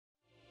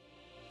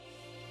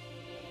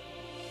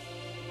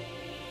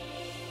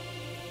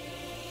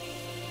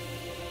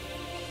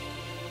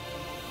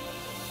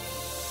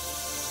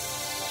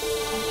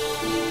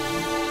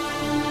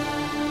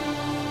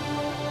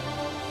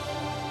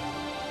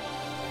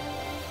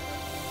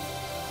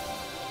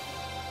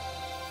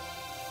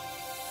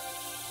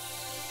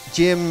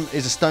Jim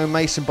is a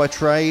stonemason by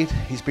trade.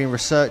 He's been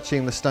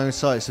researching the stone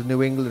sites of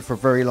New England for a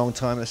very long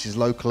time. That's his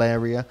local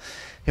area.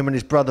 Him and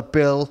his brother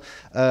Bill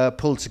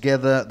pulled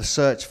together the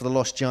Search for the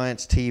Lost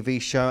Giants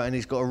TV show, and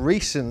he's got a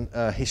recent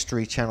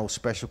History Channel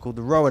special called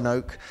the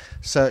Roanoke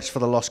Search for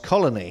the Lost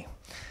Colony.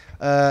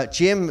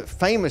 Jim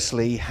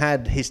famously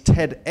had his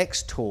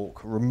TEDx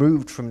talk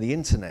removed from the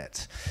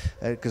internet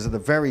because of the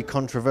very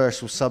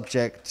controversial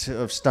subject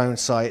of stone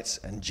sites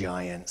and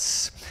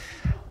giants.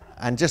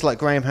 And just like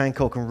Graham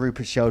Hancock and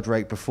Rupert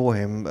Sheldrake before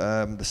him,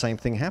 the same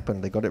thing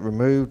happened. They got it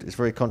removed. It's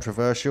very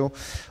controversial.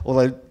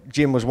 Although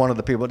Jim was one of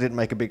the people that didn't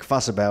make a big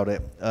fuss about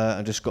it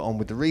and just got on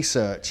with the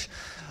research.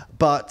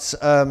 But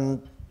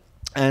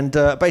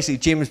basically,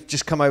 Jim's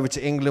just come over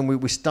to England.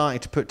 We're starting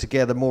to put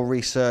together more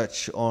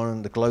research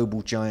on the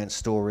global giant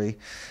story.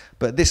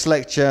 But this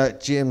lecture,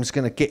 Jim's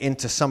going to get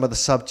into some of the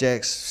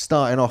subjects,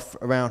 starting off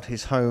around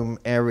his home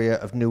area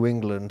of New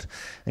England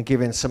and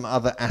giving some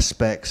other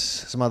aspects,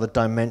 some other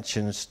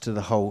dimensions to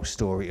the whole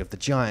story of the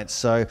giants.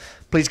 So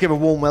please give a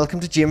warm welcome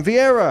to Jim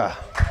Vieria.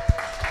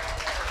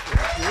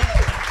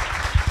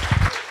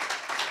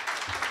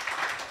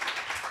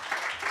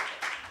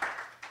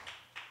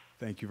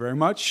 Thank you very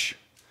much.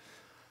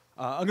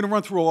 I'm going to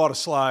run through a lot of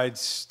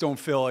slides. Don't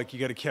feel like you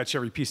got to catch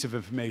every piece of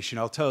information.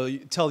 I'll tell you,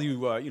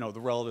 the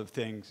relative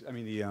things. I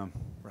mean,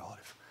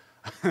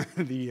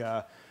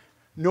 the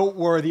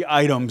noteworthy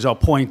items I'll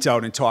point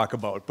out and talk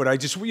about. But I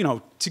just,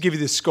 to give you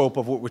the scope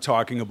of what we're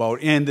talking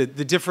about and the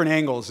different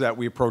angles that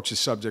we approach the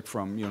subject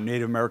from.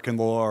 Native American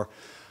lore,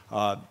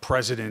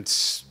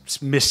 presidents,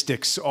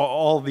 mystics,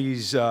 all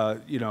these,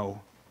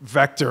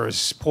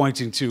 vectors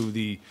pointing to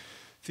the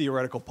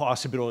theoretical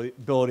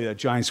possibility that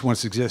giants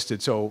once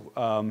existed.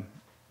 So,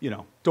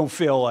 don't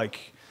feel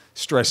like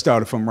stressed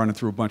out if I'm running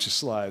through a bunch of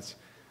slides.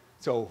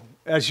 So,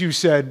 as you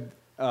said,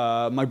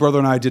 my brother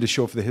and I did a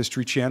show for the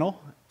History Channel,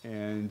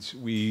 and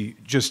we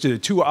just did a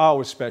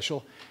 2-hour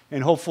special,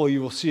 and hopefully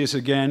you will see us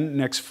again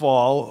next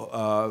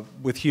fall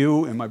with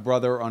you and my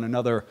brother on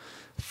another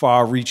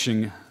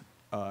far-reaching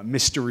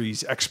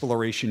mysteries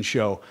exploration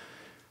show.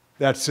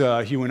 That's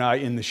Hugh and I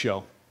in the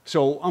show.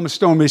 So I'm a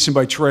stonemason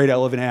by trade. I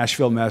live in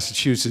Asheville,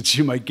 Massachusetts.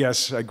 You might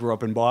guess I grew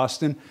up in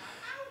Boston.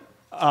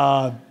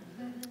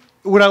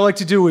 What I like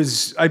to do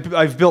is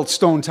I've built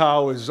stone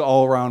towers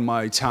all around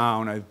my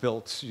town. I've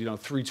built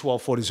 3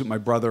 12-footers with my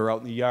brother out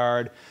in the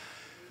yard.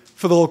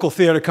 For the local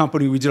theater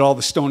company, we did all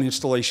the stone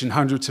installation,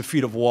 hundreds of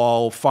feet of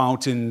wall,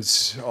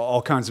 fountains,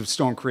 all kinds of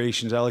stone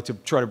creations. I like to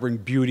try to bring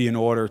beauty and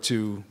order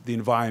to the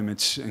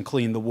environment and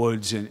clean the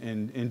woods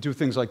and do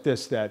things like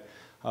this that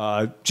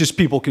just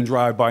people can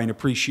drive by and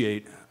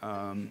appreciate.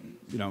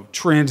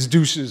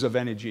 Transducers of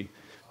energy.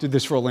 Did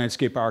this for a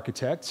landscape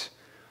architect.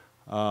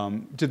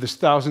 Did this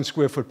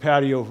 1,000-square-foot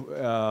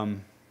patio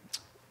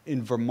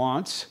in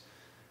Vermont.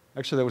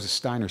 Actually, that was a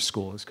Steiner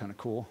school. It's kind of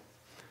cool.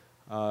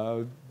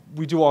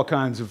 We do all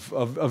kinds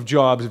of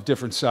jobs of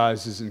different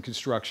sizes and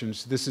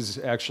constructions. This is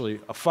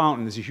actually a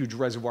fountain. There's a huge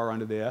reservoir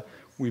under there.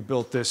 We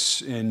built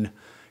this in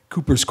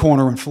Cooper's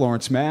Corner in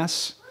Florence,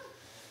 Mass.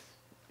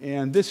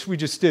 And this we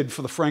just did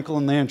for the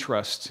Franklin Land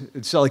Trust.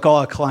 It's like all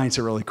our clients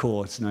are really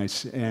cool. It's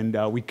nice. And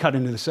we cut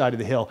into the side of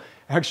the hill.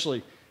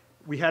 Actually,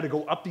 we had to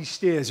go up these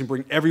stairs and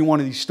bring every one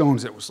of these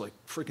stones that was like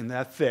freaking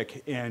that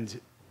thick and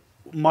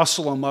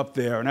muscle them up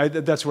there. And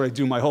that's what I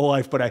do my whole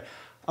life. But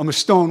I'm a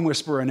stone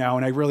whisperer now,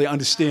 and I really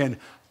understand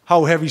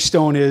how heavy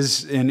stone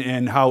is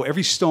and how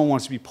every stone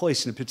wants to be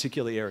placed in a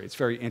particular area. It's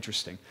very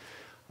interesting.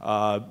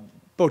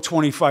 About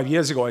 25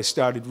 years ago, I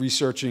started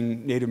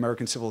researching Native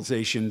American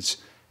civilizations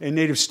and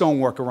native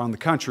stonework around the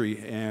country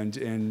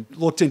and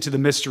looked into the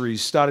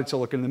mysteries, started to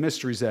look into the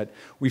mysteries that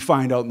we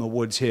find out in the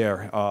woods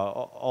here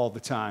all the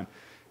time.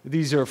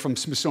 These are from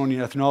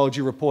Smithsonian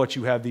Ethnology reports.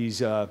 You have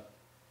these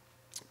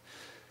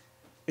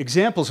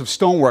examples of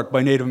stonework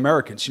by Native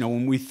Americans.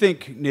 When we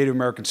think Native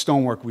American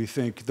stonework, we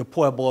think the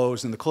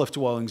Pueblos and the cliff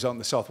dwellings out in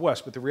the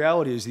Southwest, but the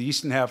reality is the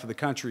eastern half of the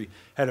country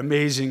had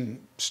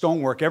amazing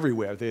stonework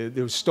everywhere.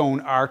 There was stone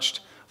arched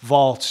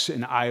vaults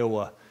in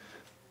Iowa.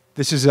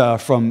 This is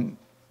from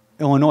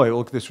Illinois.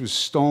 Look, this was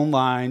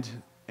stone-lined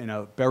in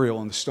a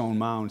burial in the stone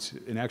mounds,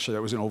 and actually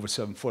that was an over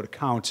 7-foot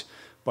account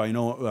by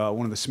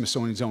one of the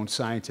Smithsonian's own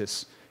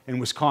scientists. In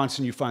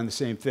Wisconsin, you find the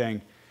same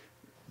thing.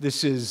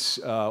 This is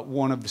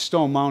one of the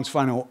stone mounds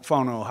found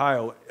in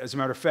Ohio. As a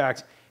matter of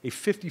fact, a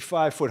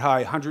 55-foot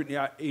high,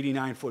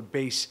 189-foot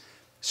base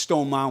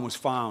stone mound was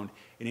found.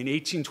 And in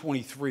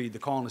 1823, the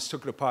colonists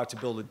took it apart to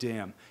build a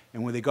dam.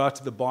 And when they got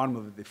to the bottom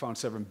of it, they found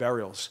 7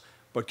 burials.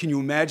 But can you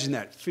imagine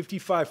that?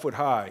 55-foot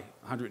high,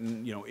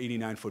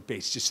 189-foot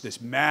base, just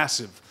this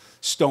massive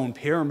stone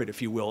pyramid,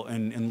 if you will,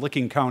 in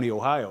Licking County,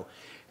 Ohio.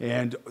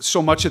 And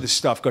so much of this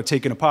stuff got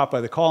taken apart by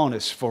the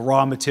colonists for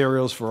raw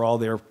materials for all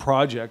their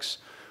projects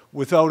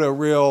without a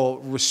real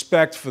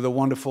respect for the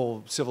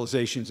wonderful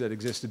civilizations that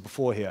existed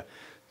before here.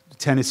 The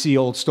Tennessee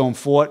Old Stone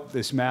Fort,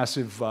 this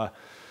massive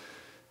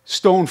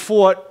stone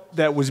fort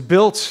that was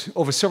built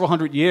over several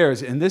hundred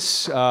years. And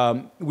this,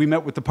 we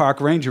met with the park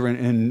ranger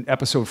in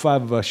episode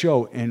 5 of our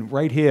show. And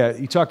right here,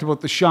 he talked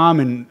about the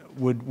shaman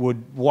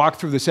would walk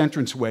through this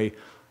entranceway,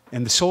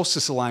 and the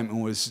solstice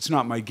alignment was, it's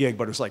not my gig,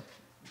 but it was like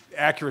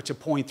accurate to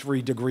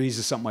 0.3 degrees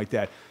or something like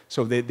that.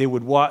 So they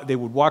would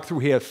walk through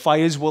here,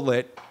 fires were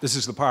lit, this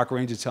is the park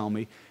ranger telling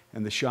me,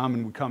 and the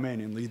shaman would come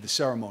in and lead the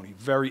ceremony.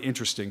 Very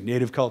interesting.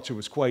 Native culture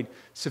was quite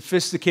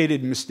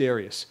sophisticated and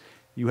mysterious.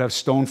 You have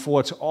stone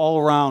forts all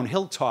around,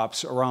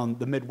 hilltops around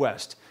the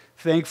Midwest.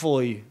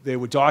 Thankfully, they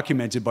were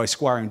documented by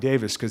Squire and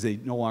Davis because they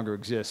no longer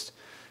exist.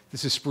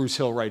 This is Spruce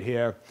Hill right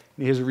here.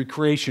 And here's a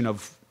recreation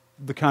of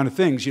the kind of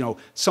things, you know,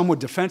 somewhat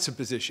defensive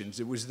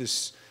positions. It was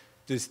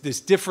this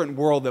different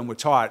world than we're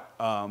taught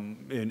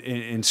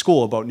in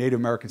school about Native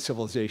American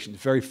civilization.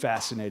 Very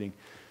fascinating,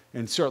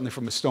 and certainly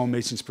from a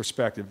stonemason's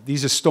perspective.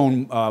 These are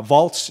stone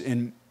vaults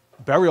and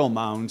burial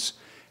mounds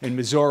in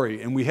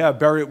Missouri, and we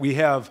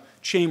have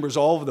chambers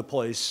all over the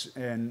place,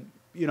 and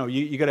you know,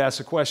 you got to ask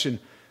the question,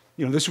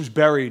 you know, this was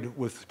buried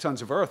with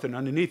tons of earth, and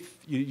underneath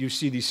you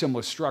see these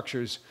similar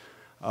structures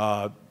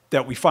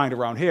that we find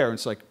around here. And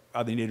it's like,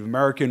 are they Native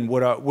American?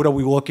 What are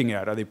we looking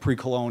at? Are they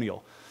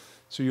pre-colonial?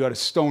 So you got a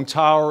stone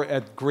tower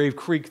at Grave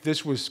Creek.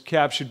 This was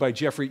captured by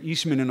Jeffrey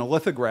Eastman in a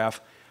lithograph,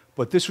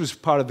 but this was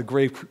part of the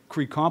Grave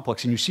Creek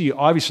complex. And you see,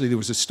 obviously, there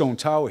was a stone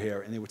tower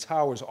here, and there were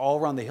towers all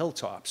around the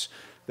hilltops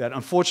that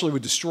unfortunately were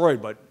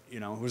destroyed, but you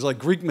know, it was like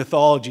Greek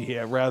mythology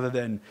here rather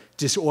than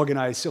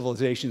disorganized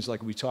civilizations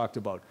like we talked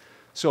about.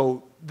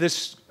 So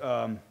this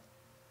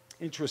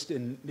interest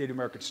in Native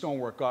American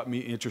stonework got me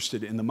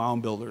interested in the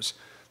mound builders.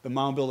 The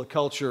mound builder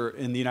culture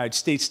in the United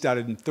States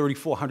started in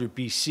 3400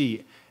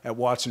 BC at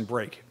Watson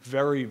Brake.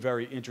 Very,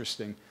 very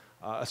interesting.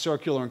 A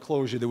circular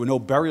enclosure. There were no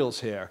burials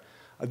here.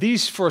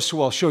 These first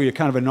two I'll show you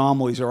kind of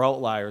anomalies or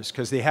outliers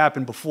because they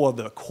happened before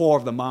the core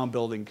of the mound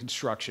building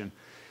construction.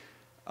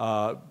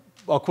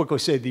 I'll quickly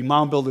say the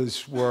mound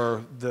builders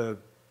were the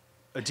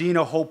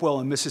Adena, Hopewell,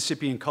 and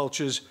Mississippian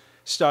cultures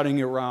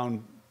starting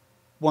around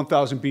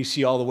 1000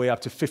 BC all the way up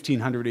to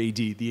 1500 AD.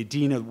 The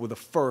Adena were the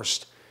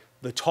first,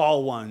 the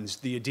tall ones.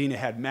 The Adena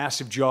had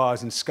massive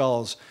jaws and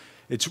skulls.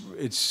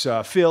 It's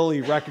fairly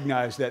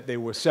recognized that they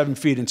were 7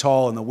 feet in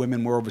tall and the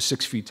women were over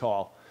 6 feet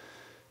tall.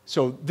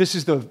 So this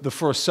is the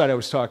first site I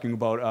was talking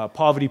about,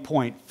 Poverty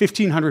Point,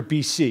 1500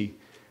 BC.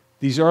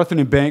 These earthen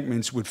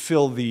embankments would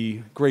fill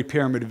the Great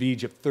Pyramid of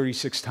Egypt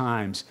 36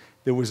 times.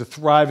 There was a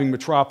thriving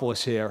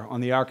metropolis here on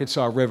the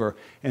Arkansas River,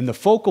 and the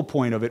focal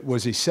point of it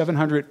was a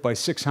 700 by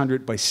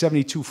 600 by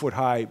 72-foot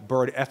high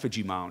bird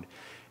effigy mound.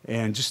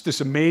 And just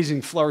this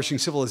amazing, flourishing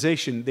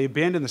civilization. They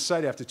abandoned the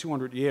site after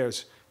 200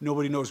 years.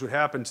 Nobody knows what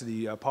happened to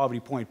the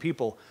Poverty Point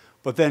people.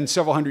 But then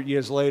several hundred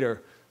years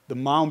later, the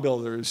mound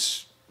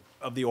builders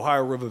of the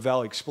Ohio River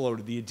Valley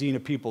exploded. The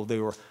Adena people, they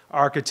were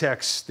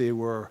architects, they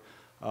were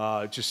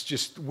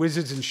just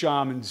wizards and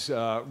shamans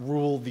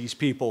ruled these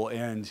people,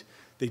 and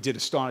they did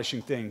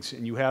astonishing things.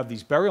 And you have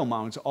these burial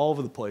mounds all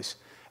over the place.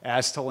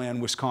 Aztalan,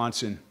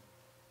 Wisconsin.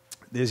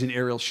 There's an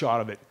aerial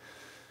shot of it.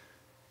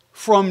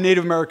 From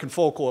Native American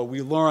folklore,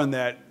 we learn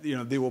that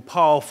there were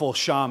powerful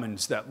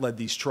shamans that led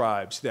these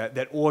tribes,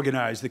 that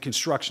organized the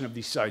construction of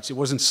these sites. It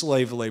wasn't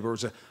slave labor.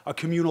 It was a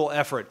communal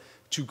effort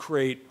to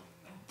create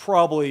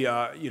probably,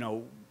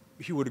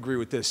 he would agree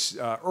with this,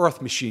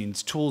 earth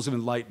machines, tools of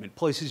enlightenment,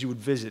 places you would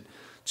visit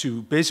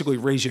to basically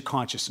raise your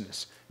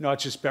consciousness, not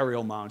just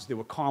burial mounds. There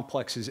were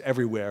complexes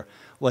everywhere,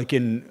 like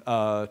in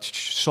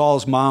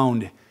Saul's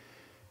Mound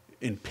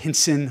in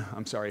Pinson,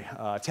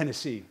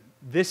 Tennessee.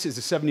 This is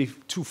a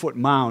 72-foot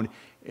mound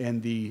in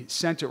the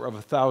center of a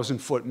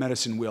 1,000-foot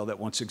medicine wheel that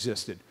once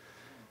existed.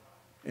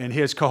 And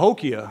here's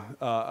Cahokia,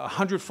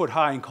 100-foot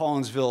high in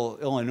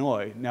Collinsville,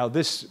 Illinois. Now,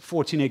 this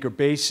 14-acre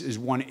base is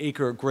 1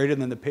 acre greater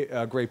than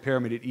the Great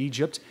Pyramid at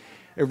Egypt.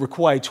 It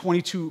required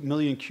 22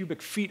 million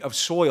cubic feet of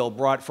soil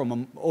brought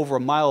from over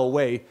a mile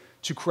away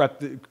to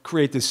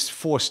create this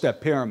 4-step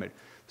pyramid.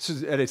 This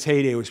is, at its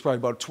heyday, it was probably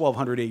about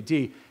 1200 AD.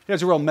 It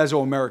has a real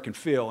Mesoamerican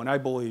feel, and I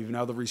believe,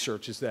 now the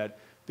research is that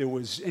there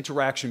was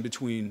interaction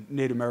between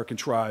Native American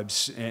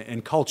tribes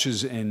and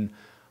cultures in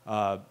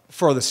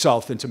further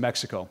south into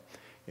Mexico.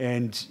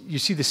 And you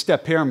see the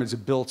step pyramids are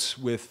built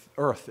with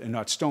earth and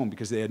not stone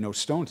because they had no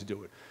stone to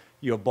do it.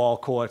 You have ball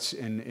courts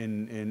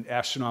and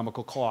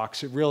astronomical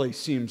clocks. It really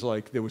seems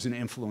like there was an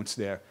influence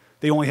there.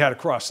 They only had to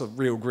cross the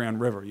Rio Grande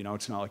River.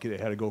 It's not like they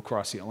had to go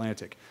across the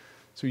Atlantic.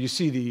 So you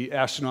see the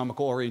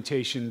astronomical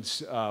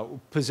orientations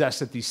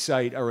possessed at the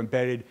site are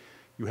embedded.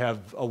 You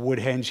have a wood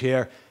henge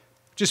here.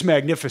 Just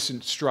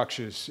magnificent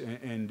structures,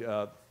 and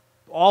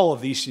all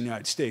of the eastern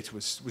United States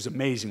was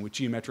amazing with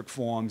geometric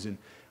forms and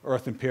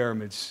earthen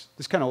pyramids.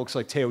 This kind of looks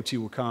like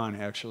Teotihuacan,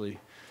 actually.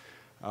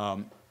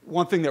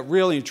 One thing that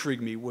really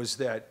intrigued me was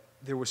that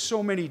there were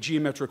so many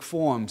geometric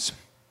forms,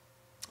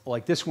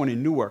 like this one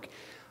in Newark,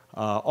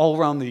 all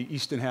around the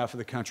eastern half of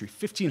the country,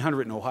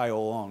 1,500 in Ohio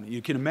alone.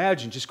 You can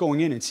imagine just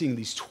going in and seeing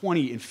these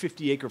 20 and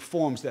 50-acre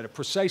forms that are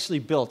precisely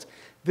built.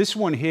 This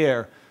one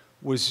here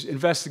was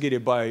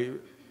investigated by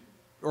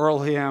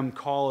Earlham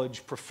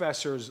College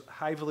professors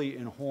Hively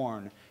and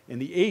Horn, in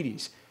the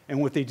 80s.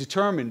 And what they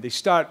determined, they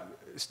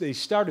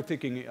started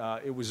thinking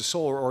it was a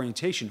solar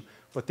orientation,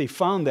 but they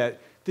found that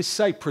this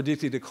site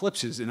predicted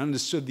eclipses and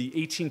understood the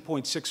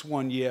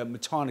 18.61-year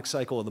metonic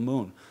cycle of the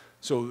moon.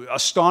 So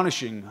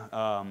astonishing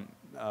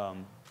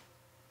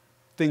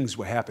things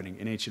were happening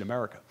in ancient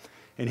America.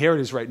 And here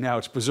it is right now.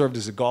 It's preserved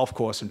as a golf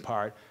course in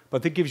part,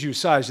 but that gives you a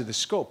size of the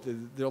scope.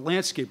 The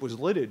landscape was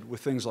littered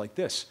with things like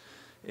this,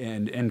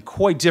 and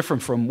quite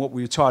different from what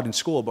we were taught in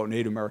school about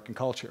Native American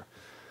culture.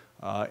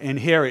 And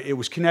here it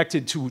was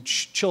connected to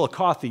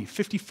Chillicothe,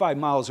 55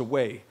 miles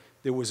away.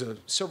 There was a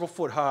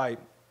several-foot-high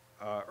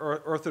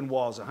earthen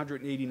walls,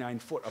 189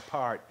 foot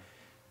apart,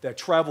 that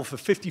traveled for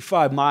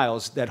 55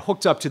 miles, that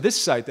hooked up to this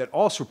site that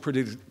also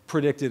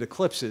predicted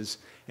eclipses,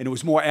 and it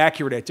was more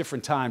accurate at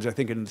different times, I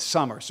think, in the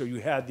summer. So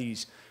you had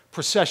these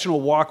processional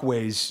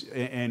walkways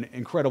and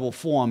incredible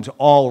forms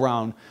all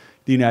around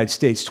the United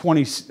States,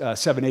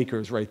 27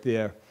 acres right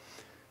there.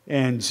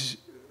 And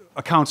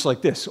accounts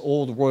like this: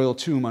 old royal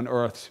tomb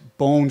unearthed,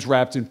 bones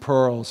wrapped in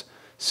pearls,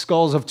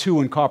 skulls of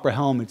two in copper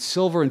helmets,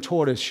 silver and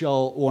tortoise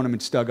shell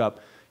ornaments dug up.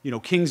 You know,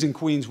 kings and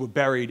queens were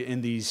buried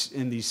in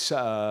these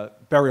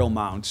burial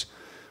mounds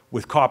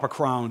with copper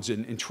crowns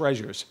and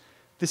treasures.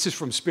 This is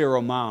from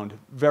Sparrow Mound,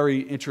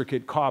 very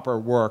intricate copper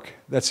work.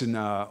 That's in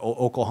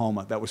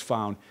Oklahoma. That was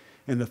found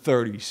in the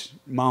 30s.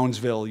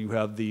 Moundsville, you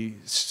have the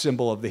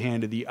symbol of the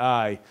hand of the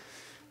eye.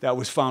 That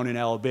was found in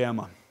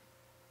Alabama.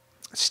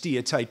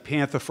 Steatite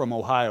panther from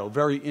Ohio,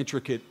 very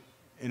intricate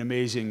and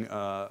amazing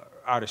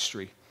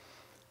artistry.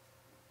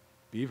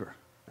 Beaver,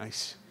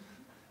 nice.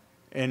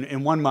 And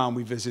in one mound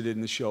we visited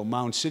in the show,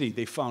 Mound City,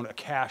 they found a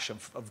cache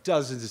of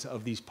dozens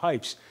of these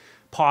pipes,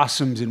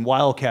 possums and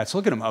wildcats.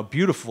 Look at them, how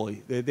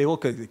beautifully. They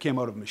look like they came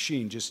out of a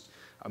machine, just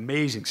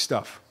amazing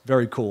stuff,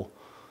 very cool.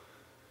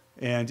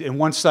 And in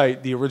one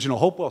site, the original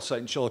Hopewell site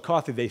in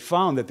Chillicothe, they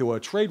found that there were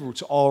trade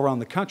routes all around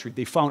the country.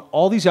 They found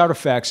all these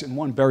artifacts in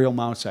one burial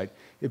mound site.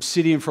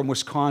 Obsidian from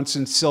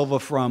Wisconsin, silver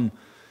from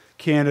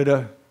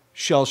Canada,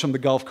 shells from the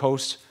Gulf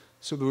Coast.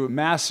 So there were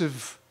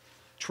massive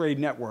trade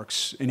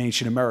networks in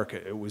ancient America.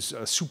 It was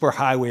a super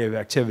highway of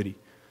activity.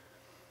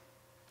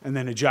 And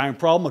then a giant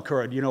problem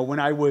occurred. You know, when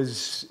I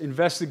was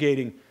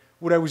investigating,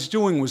 what I was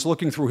doing was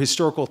looking through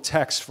historical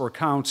texts for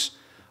accounts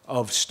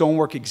of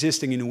stonework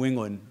existing in New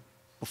England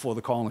before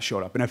the colonists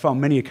showed up. And I found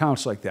many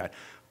accounts like that.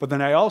 But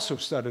then I also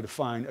started to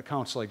find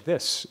accounts like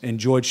this in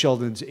George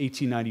Sheldon's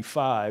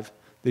 1895,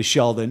 the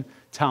Sheldon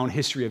Town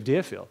History of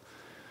Deerfield.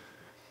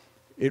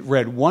 It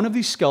read, one of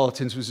these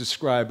skeletons was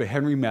described by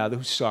Henry Mather,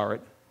 who saw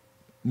it.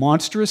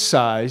 Monstrous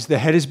size, the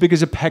head as big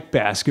as a peck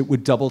basket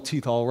with double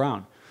teeth all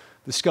around.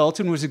 The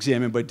skeleton was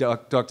examined by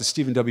Dr.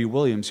 Stephen W.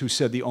 Williams, who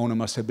said the owner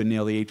must have been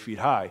nearly 8 feet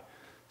high.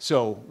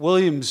 So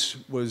Williams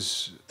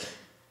was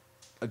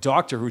a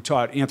doctor who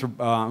taught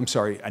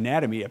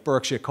anatomy at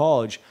Berkshire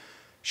College.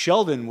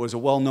 Sheldon was a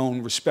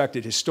well-known,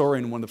 respected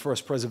historian, one of the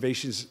first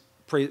preservationists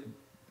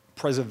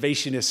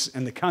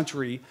in the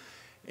country,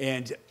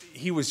 and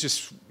he was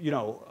just,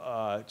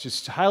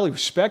 just highly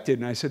respected.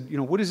 And I said,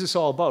 what is this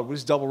all about? What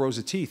is double rows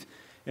of teeth?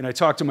 And I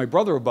talked to my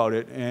brother about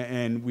it,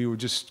 and we were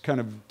just kind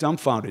of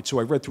dumbfounded. So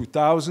I read through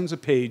thousands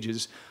of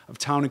pages of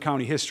town and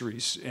county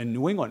histories in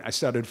New England. I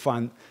started to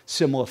find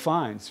similar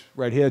finds.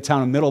 Right here,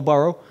 town of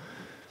Middleborough,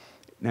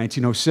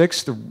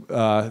 1906,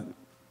 when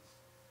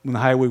the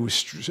highway was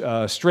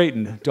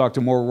straightened,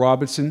 Dr. Moore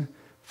Robinson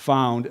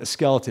found a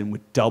skeleton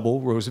with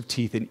double rows of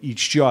teeth in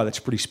each jaw. That's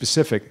pretty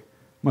specific.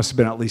 Must have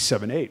been at least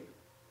 7, 8.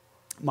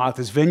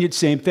 Martha's Vineyard,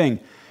 same thing.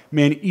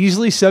 Man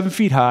easily 7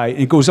 feet high,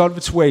 and goes out of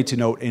its way to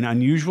note an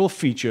unusual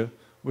feature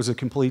was a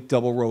complete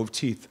double row of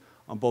teeth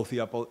on both the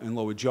upper and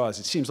lower jaws.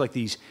 It seems like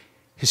these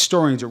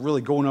historians are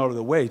really going out of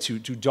the way to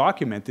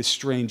document this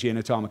strange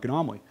anatomic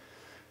anomaly.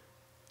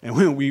 And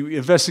when we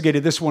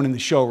investigated this one in the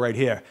show right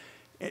here,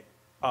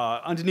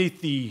 underneath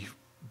the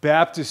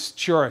Baptist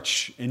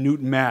church in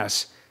Newton,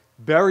 Mass.,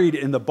 buried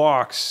in the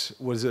box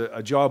was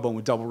a jawbone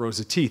with double rows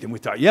of teeth. And we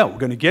thought, yeah, we're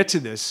going to get to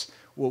this.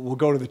 We'll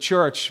go to the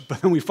church,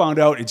 but then we found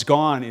out it's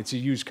gone. It's a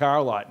used car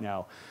lot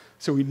now.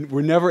 So we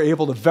were never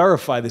able to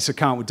verify this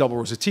account with double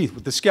rows of teeth.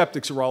 But the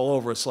skeptics are all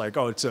over. It's like,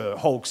 oh, it's a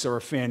hoax or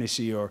a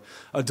fantasy or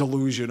a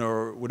delusion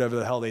or whatever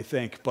the hell they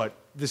think. But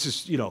this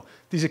is,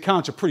 these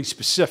accounts are pretty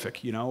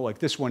specific, like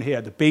this one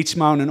here, the Bates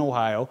Mound in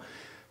Ohio.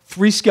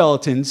 3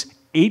 skeletons,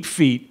 8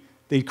 feet.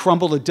 They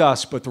crumble to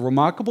dust, but the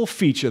remarkable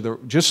feature,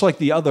 just like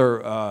the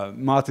other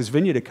Martha's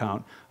Vineyard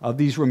account of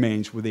these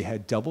remains, where they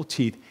had double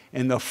teeth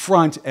in the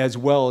front as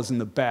well as in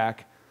the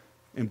back,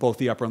 in both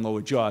the upper and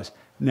lower jaws.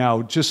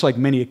 Now, just like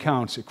many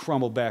accounts, it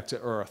crumbled back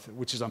to earth,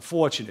 which is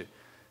unfortunate.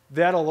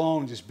 That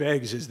alone just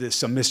begs, is there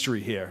some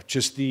mystery here?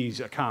 Just these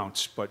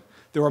accounts, but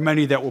there are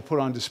many that we'll put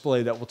on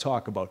display that we'll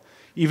talk about.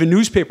 Even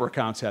newspaper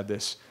accounts have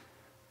this.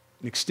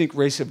 An extinct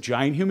race of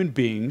giant human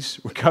beings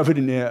were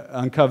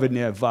uncovered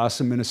near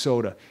Vassar,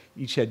 Minnesota.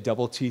 Each had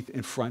double teeth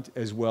in front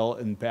as well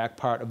in the back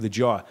part of the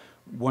jaw.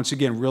 Once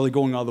again, really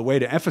going all the way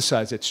to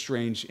emphasize that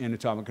strange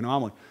anatomic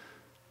anomaly.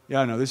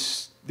 Yeah, no,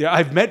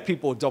 I've met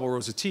people with double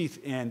rows of teeth,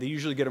 and they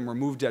usually get them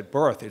removed at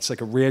birth. It's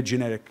like a rare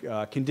genetic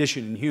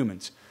condition in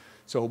humans.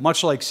 So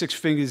much like 6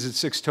 fingers and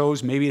 6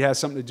 toes, maybe it has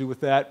something to do with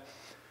that,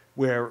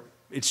 where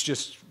it's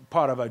just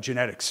part of our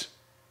genetics.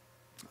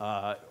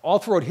 All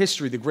throughout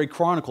history, the great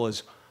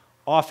chroniclers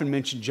often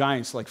mention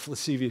giants like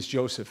Flacivius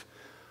Joseph.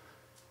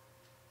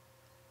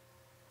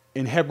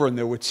 In Hebron,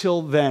 there were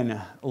till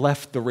then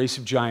left the race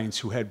of giants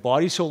who had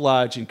bodies so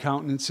large and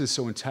countenances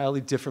so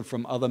entirely different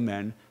from other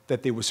men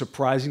that they were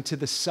surprising to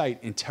the sight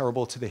and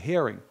terrible to the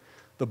hearing.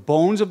 The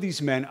bones of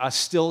these men are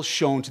still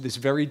shown to this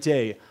very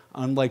day,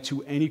 unlike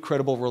to any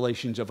credible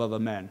relations of other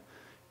men.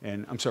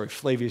 And I'm sorry,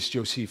 Flavius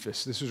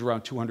Josephus. This was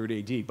around 200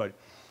 AD, but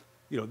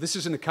this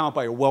is an account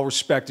by a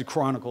well-respected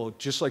chronicler,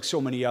 just like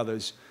so many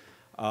others,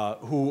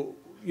 who,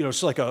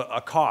 it's like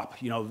a cop.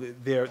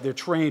 They're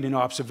trained in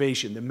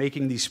observation. They're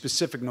making these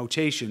specific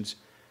notations,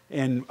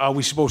 and are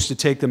we supposed to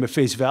take them at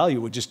face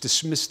value or just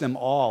dismiss them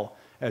all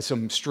as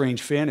some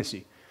strange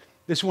fantasy?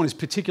 This one is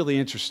particularly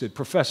interested.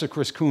 Professor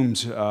Chris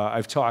Coombs,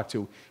 I've talked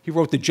to, he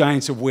wrote The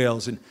Giants of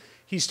Wales, and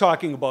he's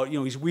talking about,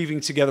 he's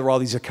weaving together all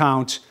these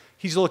accounts.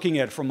 He's looking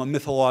at it from a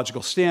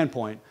mythological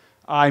standpoint.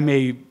 I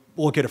may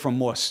look at it from a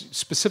more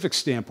specific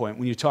standpoint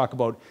when you talk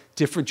about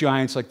different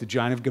giants like the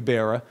giant of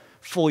Gabera,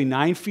 fully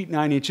 9 feet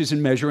 9 inches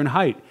in measure and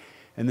height.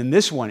 And then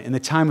this one, in the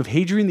time of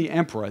Hadrian the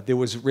Emperor, there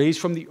was raised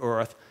from the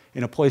earth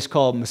in a place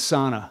called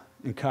Messana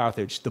in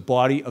Carthage, the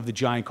body of the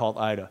giant called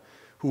Ida,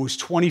 who was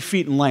 20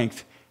 feet in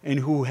length and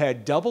who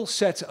had double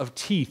sets of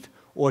teeth,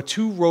 or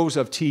 2 rows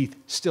of teeth,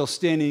 still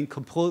standing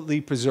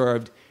completely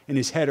preserved in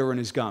his head or in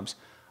his gums.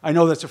 I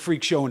know that's a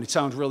freak show and it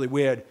sounds really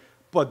weird,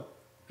 but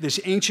this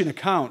ancient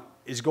account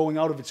is going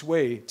out of its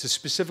way to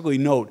specifically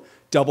note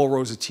double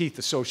rows of teeth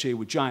associated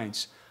with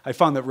giants. I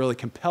found that really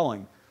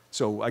compelling,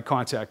 so I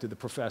contacted the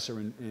professor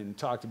and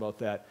talked about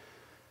that.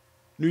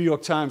 New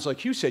York Times,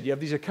 like you said, you have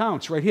these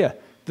accounts right here.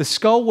 The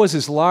skull was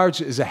as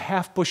large as a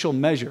half-bushel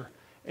measure,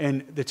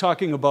 and they're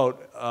talking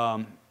about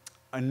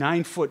a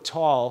 9-foot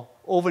tall,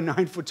 over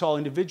 9-foot tall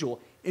individual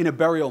in a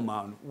burial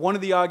mound. One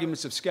of the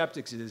arguments of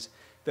skeptics is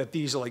that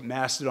these are like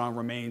mastodon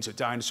remains or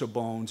dinosaur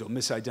bones or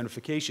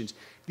misidentifications.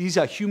 These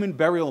are human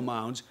burial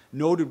mounds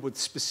noted with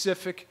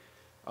specific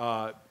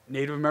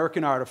Native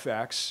American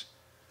artifacts,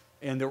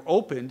 and they're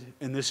opened,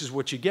 and this is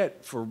what you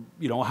get for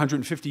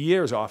 150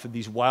 years off of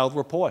these wild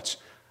reports.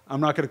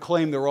 I'm not going to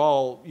claim they're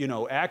all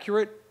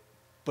accurate,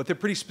 but they're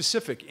pretty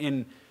specific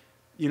in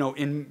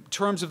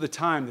terms of the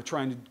time they're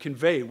trying to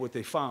convey what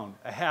they found.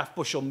 A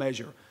half-bushel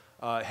measure,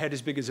 head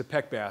as big as a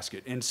peck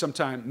basket,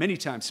 and many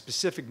times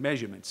specific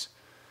measurements.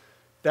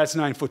 That's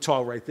 9 foot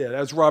tall right there. That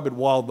was Robert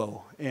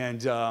Waldo,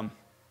 and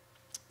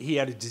he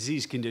had a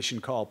disease condition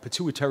called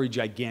pituitary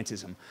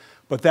gigantism.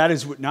 But that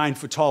is what 9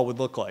 foot tall would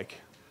look like.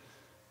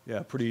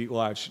 Yeah, pretty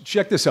large.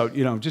 Check this out.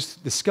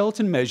 Just the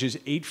skeleton measures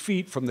 8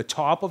 feet from the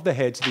top of the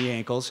head to the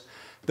ankles,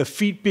 the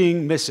feet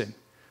being missing.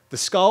 The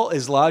skull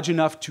is large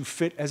enough to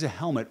fit as a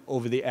helmet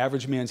over the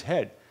average man's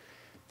head.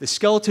 The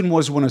skeleton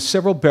was one of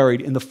several buried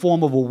in the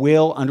form of a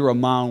whale under a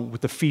mound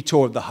with the feet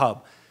toward the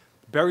hub.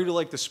 Buried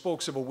like the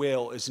spokes of a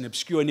whale is an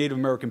obscure Native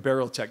American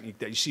burial technique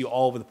that you see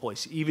all over the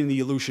place, even in the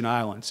Aleutian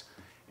Islands.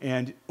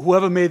 And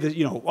whoever made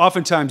the,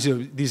 oftentimes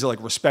these are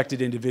like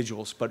respected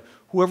individuals, but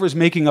whoever is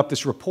making up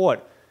this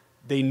report,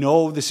 they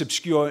know this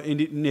obscure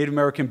Native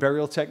American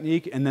burial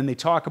technique, and then they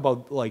talk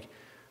about, like,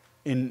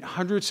 in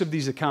hundreds of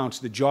these accounts,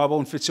 the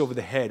jawbone fits over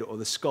the head or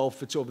the skull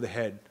fits over the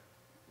head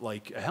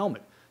like a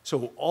helmet.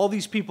 So all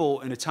these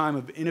people in a time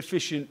of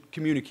inefficient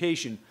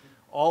communication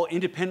all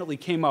independently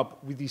came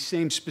up with these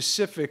same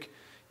specific,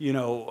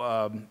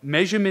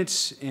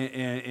 measurements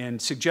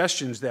and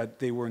suggestions that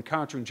they were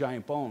encountering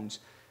giant bones.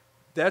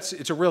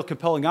 It's a real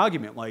compelling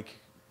argument. Like,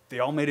 they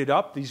all made it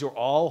up. These are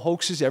all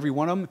hoaxes, every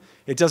one of them.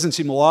 It doesn't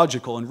seem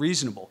logical and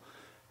reasonable.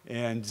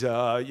 And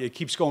it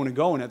keeps going and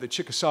going. At the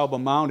Chickasaw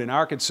Mound in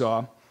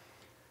Arkansas,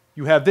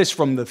 you have this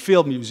from the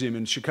Field Museum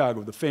in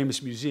Chicago, the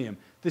famous museum.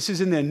 This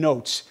is in their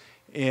notes.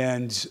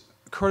 And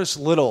Curtis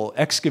Little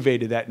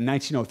excavated that in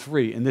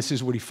 1903, and this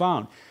is what he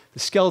found. The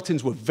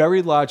skeletons were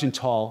very large and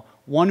tall.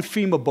 One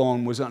femur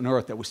bone was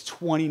unearthed that was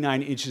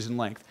 29 inches in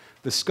length.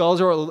 The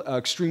skulls are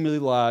extremely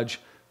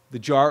large. The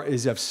jaw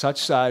is of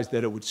such size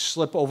that it would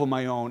slip over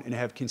my own and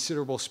have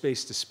considerable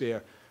space to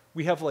spare.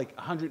 We have like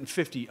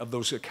 150 of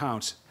those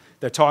accounts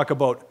that talk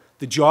about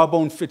the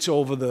jawbone fits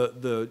over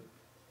the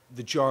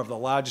jaw of the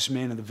largest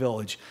man in the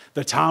village.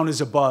 The town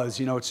is abuzz.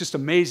 It's just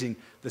amazing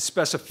the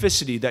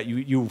specificity that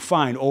you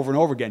find over and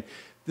over again.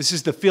 This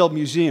is the Field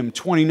Museum.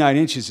 29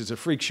 inches is a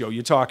freak show.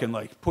 You're talking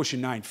like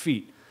pushing 9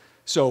 feet.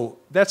 So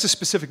that's a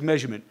specific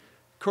measurement.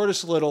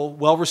 Curtis Little,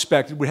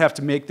 well-respected, would have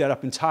to make that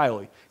up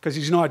entirely because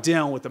he's not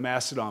dealing with the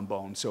mastodon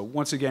bone. So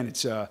once again,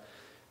 it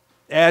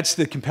adds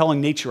to the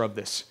compelling nature of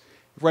this.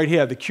 Right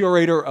here, the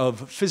curator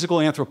of physical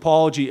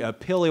anthropology, a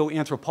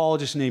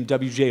paleoanthropologist named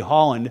W.J.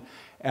 Holland,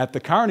 at the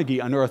Carnegie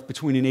unearthed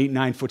between an 8 and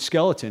 9 foot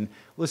skeleton,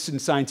 listed in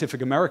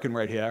Scientific American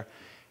right here.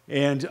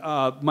 And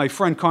my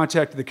friend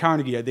contacted the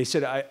Carnegie. They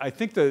said, I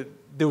think that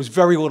there was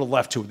very little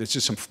left to it. There's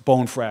just some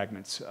bone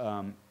fragments,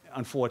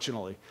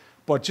 unfortunately.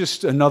 But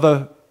just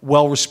another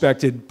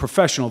well-respected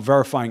professional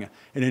verifying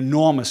an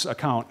enormous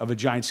account of a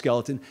giant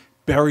skeleton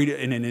buried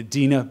in an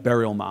Adena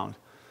burial mound.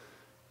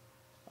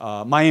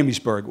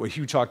 Miamisburg, well,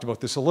 Hugh talked about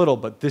this a little,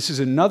 but this is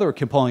another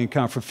compelling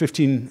account from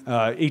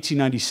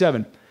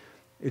 1897.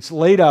 It's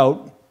laid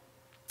out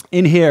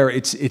in here,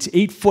 it's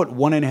 8 foot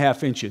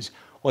 1.5 inches.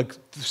 Like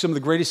some of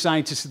the greatest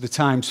scientists at the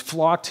time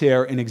flocked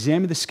here and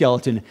examined the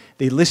skeleton.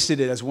 They listed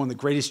it as one of the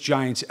greatest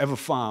giants ever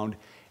found.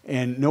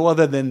 And no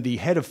other than the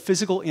head of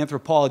physical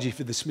anthropology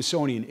for the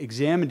Smithsonian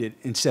examined it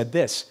and said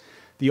this: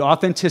 the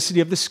authenticity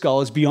of the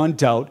skull is beyond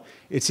doubt.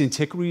 Its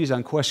antiquity is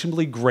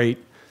unquestionably great.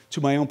 To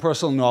my own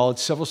personal knowledge,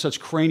 several such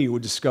crania were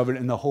discovered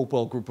in the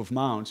Hopewell group of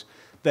mounds.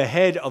 The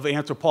head of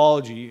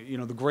anthropology, you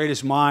know, the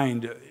greatest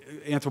mind,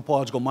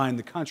 anthropological mind in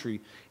the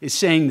country, is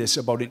saying this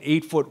about an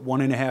 8 foot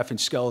 1.5 inch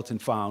skeleton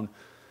found.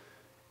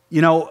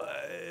 You know,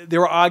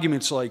 there are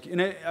arguments like,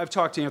 and I've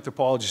talked to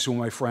anthropologists who are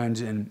my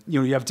friends, and you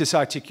know, you have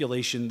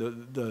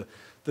disarticulation,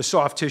 the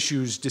soft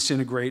tissues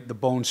disintegrate, the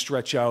bones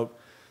stretch out,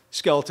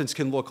 skeletons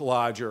can look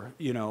larger,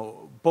 you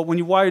know, but when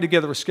you wire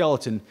together a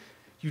skeleton,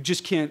 you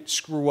just can't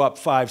screw up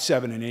 5,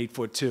 7, and 8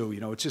 foot 2.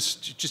 You know, it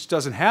just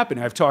doesn't happen.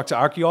 I've talked to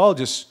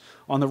archaeologists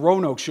on the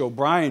Roanoke show.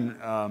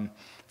 Brian,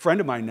 friend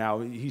of mine now,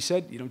 he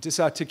said, you know,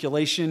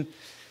 disarticulation,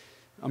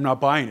 I'm not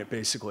buying it,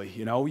 basically.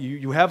 You know,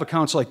 you have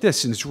accounts like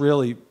this, and it's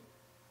really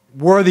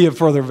worthy of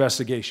further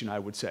investigation, I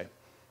would say.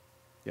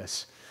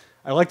 Yes.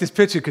 I like this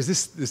picture because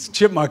this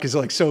chipmunk is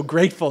like so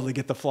grateful to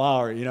get the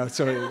flower, you know.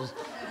 So, it was,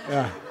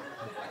 yeah.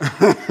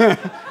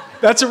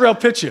 That's a real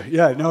picture.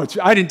 Yeah, no,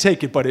 I didn't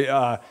take it, but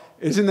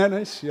isn't that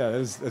nice? Yeah,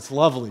 it's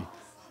lovely.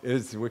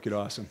 It's wicked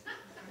awesome.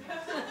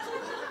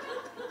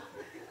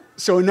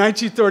 So in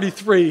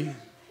 1933,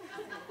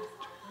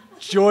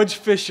 George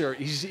Fisher,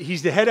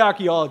 he's the head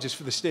archaeologist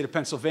for the state of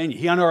Pennsylvania.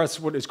 He unearths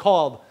what is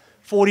called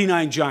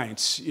 49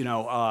 giants, you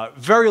know,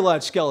 very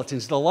large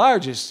skeletons. The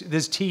largest,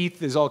 there's teeth,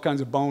 there's all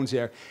kinds of bones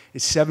here,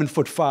 is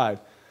 7'5".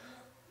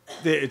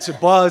 It's a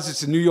buzz,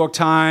 it's the New York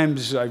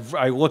Times.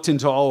 I looked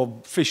into all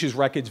of Fisher's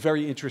records,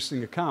 very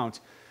interesting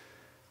account.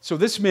 So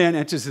this man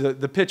enters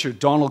the picture,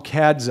 Donald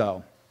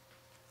Cadzow,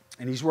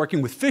 and he's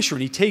working with Fisher,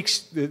 and he takes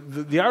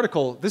the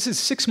article, this is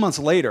 6 months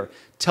later,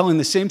 telling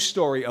the same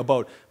story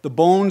about the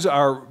bones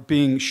are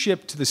being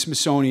shipped to the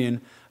Smithsonian,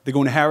 they're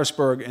going to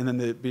Harrisburg, and then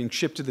they're being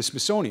shipped to the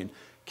Smithsonian.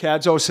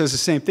 Cadzow says the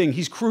same thing.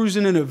 He's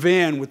cruising in a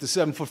van with the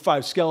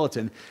 7'5"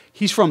 skeleton.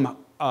 He's from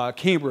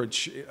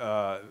Cambridge,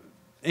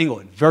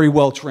 England, very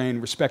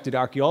well-trained, respected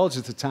archaeologist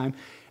at the time,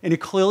 and it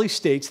clearly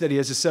states that he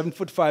has a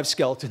 7'5"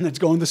 skeleton that's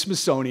going to the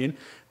Smithsonian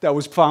that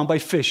was found by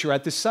Fisher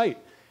at this site.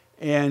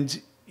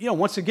 And, you know,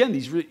 once again,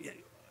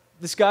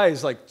 this guy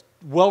is like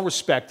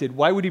well-respected.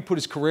 Why would he put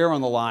his career on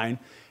the line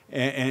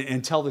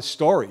and tell this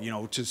story, you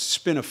know, to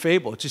spin a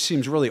fable? It just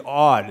seems really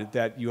odd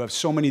that you have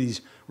so many of these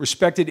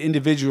respected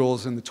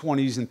individuals in the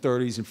 20s and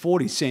 30s and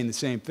 40s saying the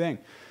same thing.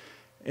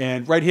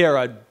 And right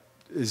here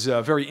is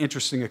a very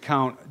interesting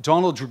account.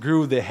 Donald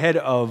Drew, the head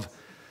of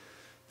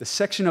the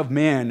section of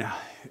man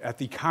at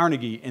the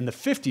Carnegie in the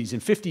 50s, in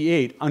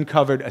 58,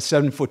 uncovered a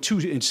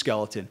 7'2"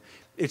 skeleton.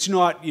 It's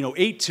not, you know,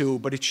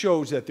 8'2", but it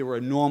shows that there were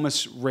an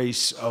enormous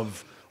race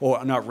of,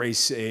 or not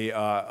race,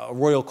 a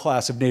royal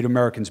class of Native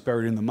Americans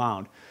buried in the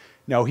mound.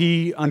 Now,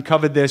 he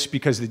uncovered this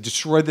because they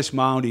destroyed this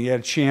mound. He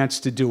had a chance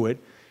to do it.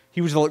 He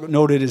was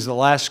noted as the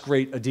last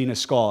great Adena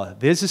scholar.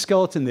 There's a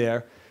skeleton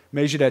there,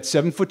 measured at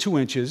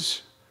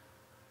 7'2".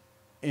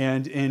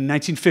 And in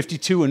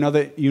 1952,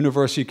 another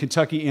University of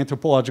Kentucky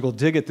anthropological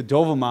dig at the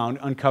Dover Mound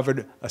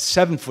uncovered a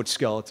 7-foot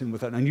skeleton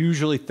with an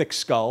unusually thick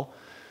skull.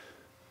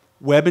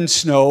 Webb and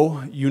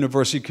Snow,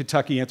 University of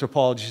Kentucky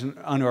anthropologists,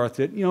 unearthed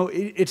it. You know,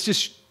 it's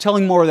just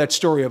telling more of that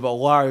story of a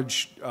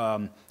large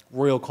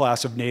royal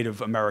class of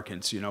Native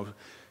Americans, you know.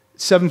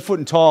 7 foot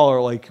and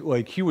taller,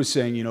 like he was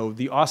saying, you know,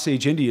 the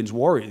Osage Indians,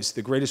 warriors,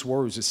 the greatest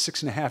warriors, are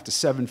 6.5 to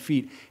 7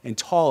 feet and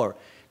taller.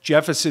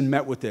 Jefferson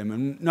met with them,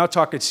 and not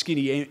talking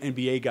skinny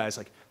NBA guys,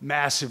 like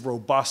massive,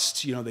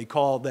 robust, you know, they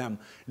called them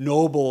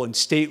noble and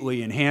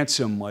stately and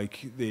handsome,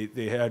 like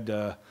they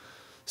had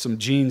some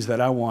genes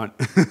that I want.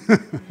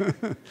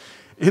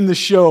 In the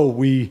show,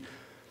 we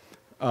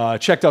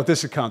checked out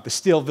this account, the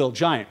Steelville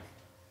Giant.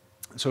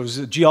 So it was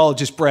a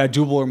geologist, Brad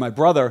Dubler, my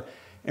brother,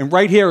 and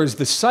right here is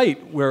the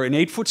site where an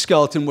 8-foot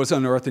skeleton was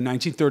unearthed in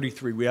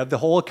 1933. We had the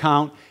whole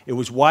account. It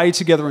was wired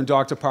together in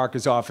Dr.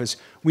 Parker's office.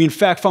 We, in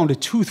fact, found a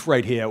tooth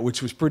right here,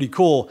 which was pretty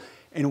cool,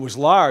 and it was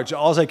large.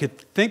 All I could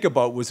think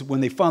about was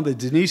when they found the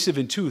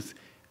Denisovan tooth,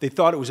 they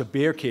thought it was a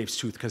bear cave's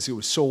tooth because it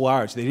was so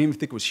large. They didn't even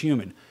think it was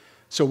human.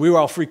 So we were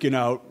all freaking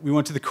out. We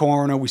went to the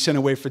coroner. We sent it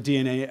away for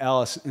DNA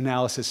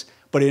analysis,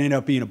 but it ended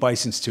up being a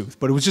bison's tooth.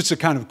 But it was just a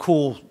kind of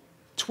cool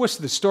twist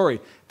of the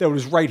story that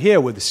was right here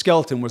where the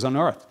skeleton was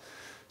unearthed.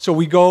 So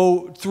we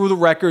go through the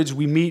records,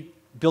 we meet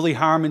Billy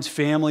Harmon's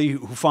family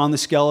who found the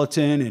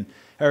skeleton, and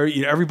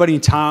everybody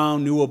in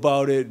town knew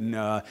about it.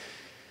 And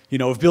you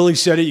know, if Billy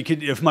said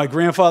it, if my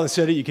grandfather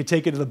said it, you could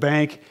take it to the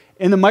bank.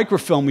 In the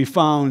microfilm, we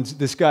found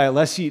this guy,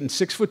 Les Eaton,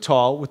 6 foot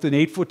tall, with an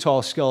 8 foot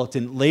tall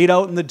skeleton laid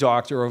out in the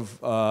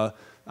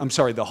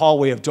the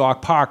hallway of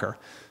Doc Parker.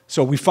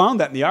 So we found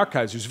that in the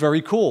archives. It was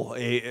very cool,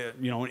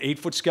 an 8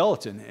 foot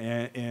skeleton,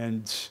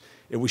 and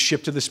it was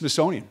shipped to the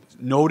Smithsonian,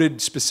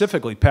 noted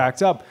specifically,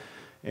 packed up.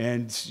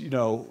 And, you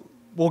know,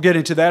 we'll get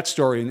into that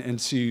story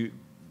and see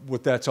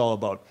what that's all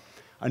about.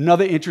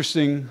 Another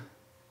interesting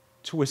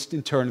twist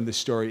and turn in this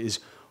story is,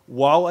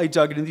 while I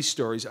dug into these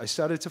stories, I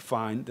started to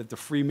find that the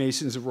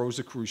Freemasons and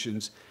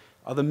Rosicrucians,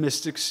 other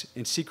mystics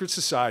and secret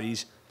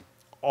societies,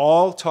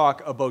 all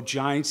talk about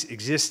giants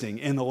existing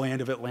in the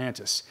land of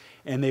Atlantis.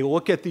 And they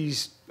look at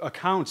these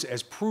accounts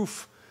as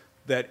proof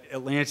that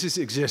Atlantis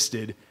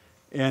existed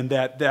and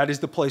that that is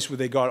the place where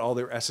they got all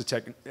their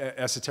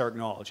esoteric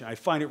knowledge. And I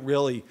find it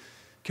really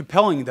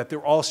compelling that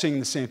they're all saying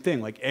the same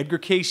thing. Like Edgar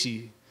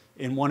Cayce,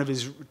 in one of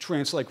his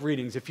trance-like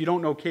readings, if you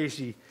don't know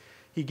Cayce,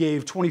 he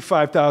gave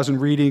 25,000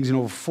 readings and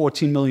over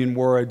 14 million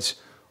words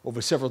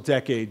over several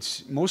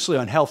decades, mostly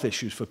on health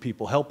issues for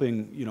people,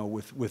 helping, you know,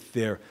 with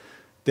their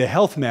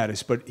health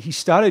matters. But he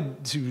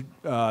started to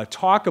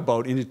talk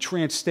about, in a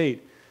trance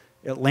state,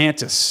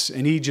 Atlantis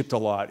and Egypt a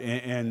lot,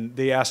 and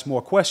they asked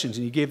more questions,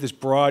 and he gave this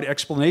broad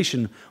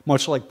explanation,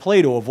 much like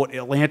Plato, of what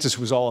Atlantis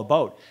was all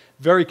about.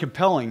 Very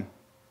compelling.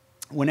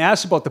 When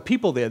asked about the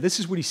people there, this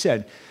is what he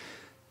said.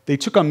 They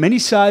took on many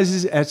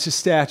sizes as to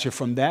stature,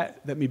 from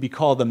that may be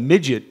called the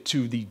midget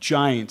to the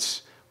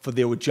giants, for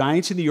there were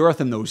giants in the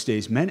earth in those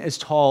days, men as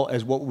tall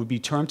as what would be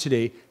termed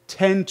today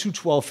 10 to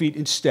 12 feet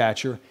in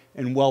stature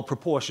and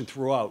well-proportioned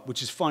throughout,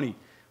 which is funny.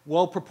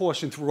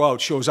 Well-proportioned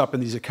throughout shows up in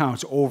these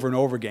accounts over and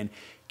over again.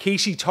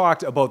 Cayce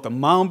talked about the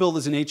mound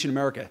builders in ancient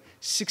America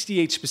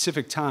 68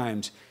 specific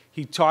times.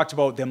 He talked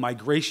about their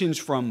migrations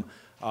from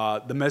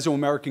the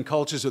Mesoamerican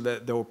cultures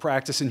that were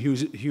practicing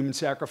human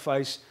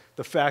sacrifice,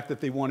 the fact that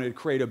they wanted to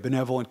create a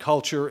benevolent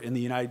culture in the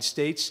United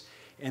States,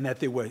 and that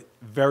they were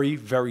very,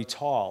 very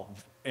tall.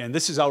 And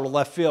this is out of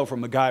left field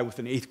from a guy with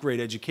an 8th grade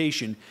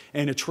education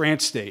and a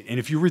trance state. And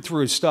if you read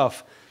through his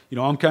stuff, you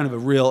know, I'm kind of a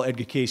real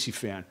Edgar Cayce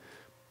fan.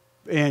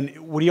 And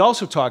what he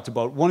also talked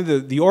about, one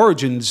of the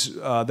origins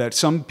that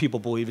some people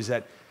believe is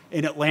that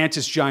in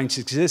Atlantis giants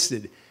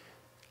existed.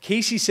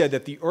 Cayce said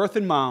that the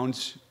earthen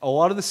mounds, a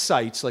lot of the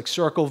sites like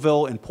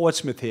Circleville and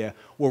Portsmouth here,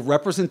 were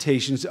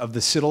representations of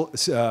the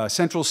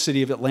central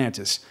city of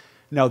Atlantis.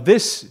 Now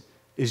this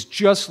is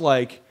just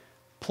like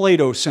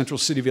Plato's central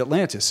city of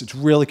Atlantis. It's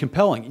really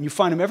compelling, and you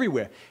find them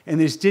everywhere. And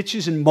there's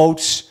ditches and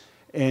moats,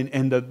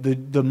 and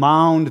the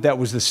mound that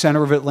was the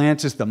center of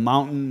Atlantis, the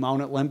mountain,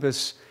 Mount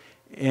Olympus.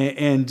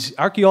 And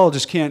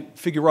archaeologists can't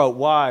figure out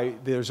why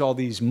there's all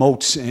these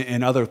moats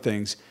and other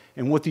things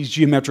and what these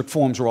geometric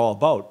forms are all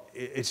about.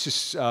 It's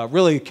just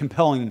really a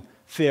compelling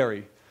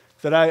theory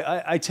that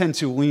I tend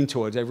to lean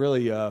towards. I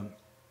really, I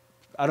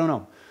don't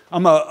know.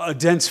 I'm a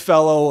dense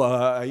fellow.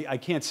 I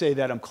can't say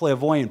that I'm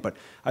clairvoyant, but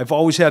I've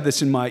always had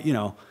this in my, you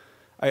know,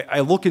 I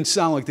look and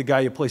sound like the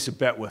guy you place a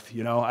bet with,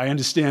 you know. I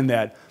understand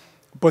that.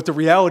 But the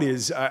reality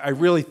is, I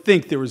really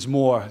think there is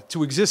more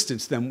to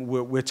existence than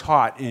we're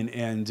taught,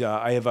 and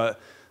I have a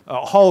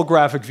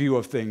holographic view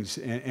of things,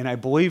 and I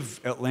believe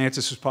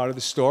Atlantis was part of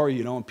the story,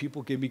 you know, and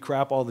people give me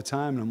crap all the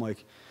time, and I'm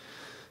like,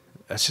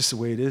 that's just the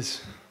way it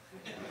is.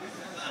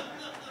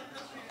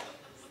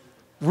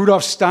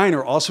 Rudolf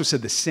Steiner also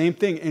said the same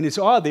thing, and it's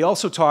odd, they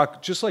also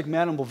talk, just like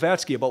Madame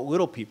Blavatsky, about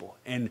little people,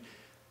 and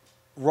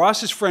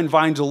Ross's friend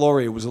Vine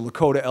Deloria was a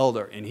Lakota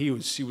elder, and he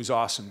was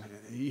awesome.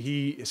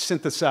 He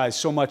synthesized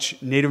so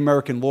much Native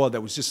American lore that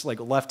was just like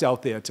left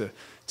out there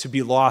to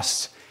be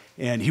lost.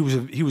 And he was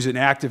an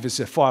activist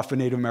that fought for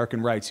Native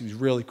American rights. He was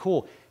really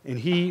cool. And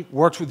he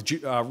worked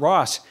with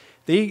Ross.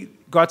 They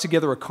got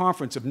together a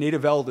conference of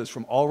Native elders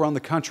from all around the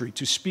country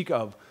to speak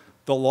of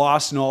the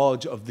lost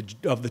knowledge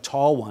of the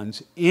tall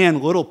ones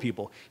and little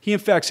people. He, in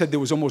fact, said there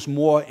was almost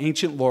more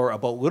ancient lore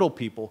about little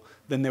people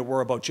than there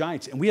were about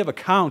giants. And we have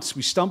accounts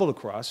we stumbled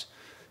across,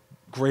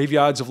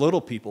 graveyards of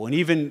little people, and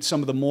even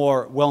some of the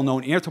more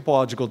well-known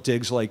anthropological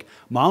digs like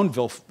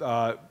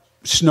Moundville.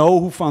 Snow,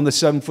 who found the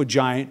 7-foot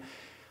giant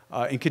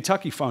in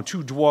Kentucky, found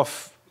 2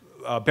 dwarf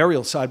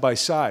burials side by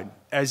side.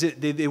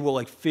 They were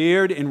like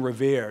feared and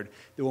revered.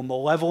 They were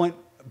malevolent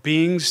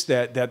beings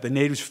that the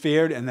natives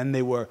feared, and then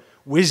they were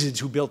wizards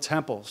who built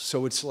temples.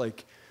 So it's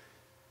like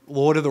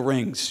Lord of the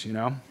Rings, you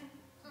know?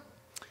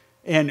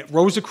 And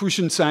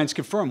Rosicrucian science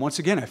confirmed. Once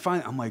again,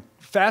 I'm like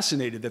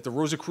fascinated that the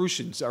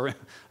Rosicrucians are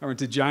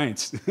into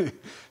giants.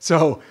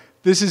 So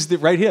this is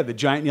right here, the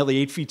giant nearly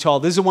 8 feet tall.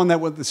 This is the one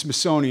that went to the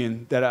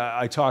Smithsonian that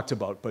I talked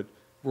about, but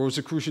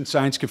Rosicrucian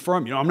science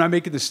confirmed. You know, I'm not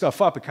making this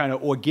stuff up. It kind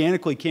of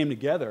organically came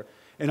together,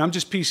 and I'm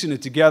just piecing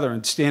it together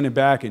and standing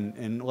back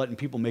and letting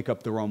people make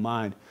up their own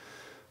mind.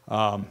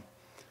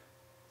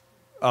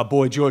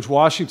 Boy, George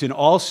Washington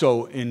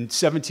also in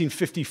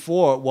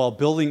 1754, while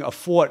building a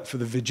fort for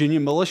the Virginia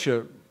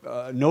militia,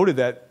 noted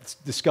that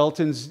the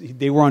skeletons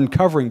they were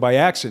uncovering by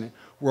accident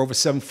were over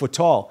 7 foot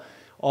tall.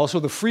 Also,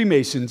 the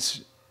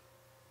Freemasons,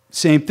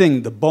 same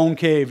thing. The Bone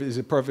Cave is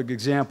a perfect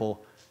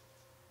example.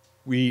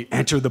 We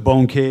enter the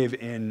Bone Cave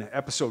in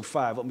episode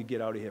 5. Let me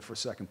get out of here for a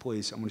second,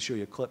 please. I'm going to show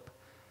you a clip.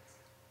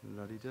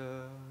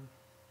 La-di-da.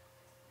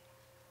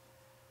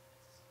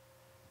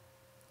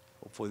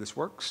 Hopefully this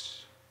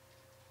works.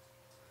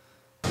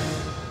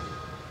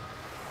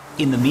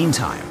 In the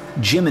meantime,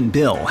 Jim and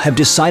Bill have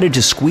decided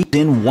to squeeze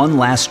in one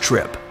last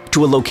trip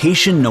to a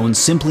location known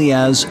simply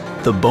as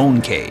the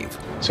Bone Cave.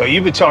 So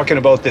you've been talking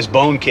about this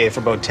bone cave for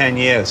about 10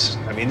 years.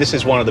 I mean, this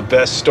is one of the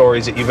best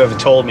stories that you've ever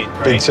told me,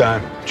 right? Big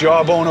time.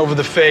 Jawbone over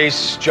the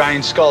face,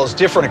 giant skulls,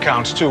 different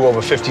accounts too,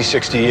 over 50,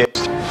 60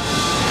 years.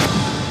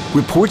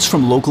 Reports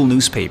from local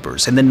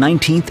newspapers in the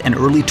 19th and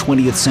early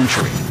 20th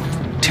century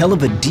tell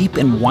of a deep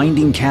and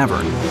winding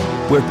cavern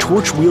where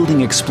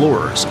torch-wielding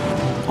explorers,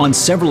 on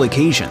several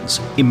occasions,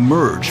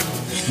 emerged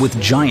with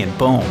giant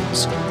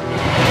bones.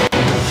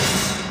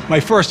 My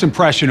first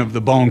impression of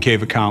the Bone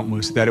Cave account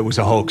was that it was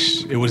a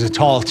hoax. It was a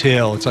tall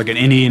tale. It's like an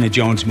Indiana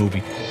Jones movie.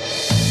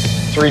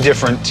 3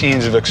 different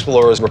teams of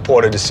explorers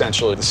reported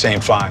essentially the same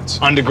finds.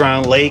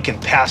 Underground lake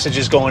and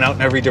passages going out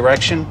in every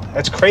direction.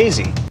 That's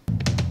crazy.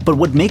 But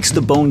what makes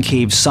the Bone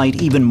Cave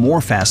site even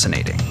more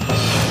fascinating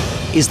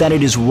is that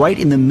it is right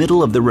in the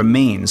middle of the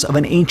remains of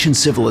an ancient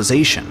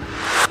civilization,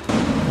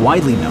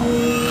 widely known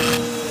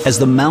as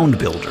the Mound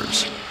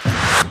Builders.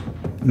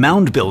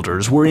 Mound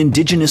Builders were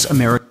indigenous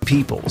American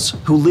peoples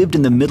who lived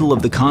in the middle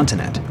of the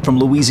continent, from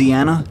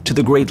Louisiana to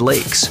the Great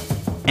Lakes,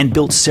 and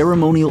built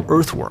ceremonial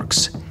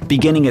earthworks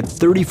beginning at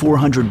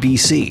 3400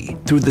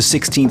 BC through the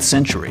 16th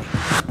century.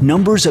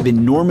 Numbers of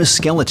enormous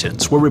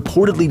skeletons were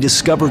reportedly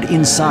discovered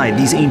inside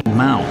these ancient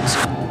mounds.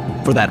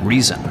 For that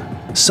reason,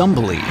 some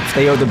believe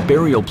they are the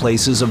burial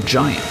places of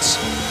giants.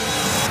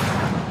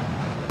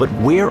 But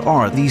where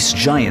are these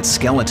giant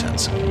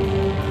skeletons?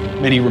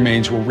 Many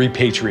remains were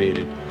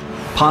repatriated.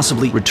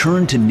 Possibly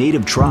returned to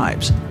native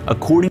tribes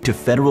according to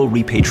federal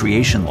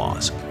repatriation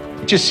laws.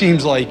 It just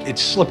seems like it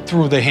slipped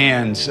through the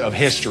hands of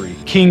history.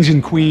 Kings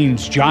and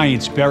queens,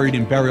 giants buried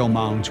in burial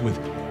mounds with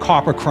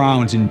copper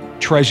crowns and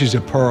treasures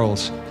of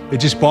pearls. It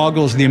just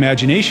boggles the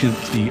imagination,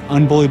 the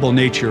unbelievable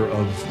nature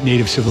of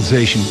native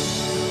civilization.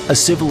 A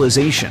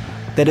civilization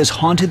that has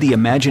haunted the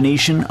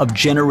imagination of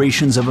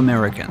generations of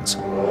Americans,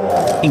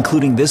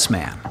 including this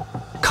man,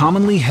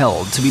 commonly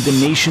held to be the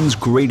nation's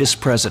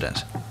greatest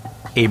president,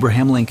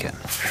 Abraham Lincoln.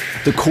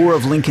 The core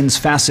of Lincoln's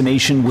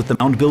fascination with the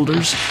mound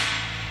builders?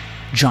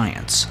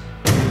 Giants.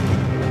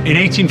 In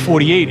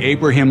 1848,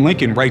 Abraham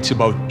Lincoln writes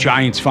about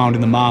giants found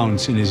in the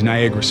mounds in his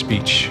Niagara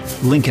speech.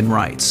 Lincoln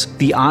writes,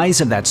 "The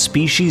eyes of that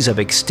species of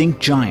extinct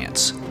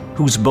giants,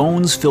 whose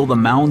bones fill the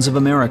mounds of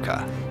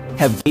America,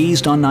 have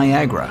gazed on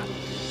Niagara,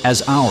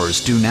 as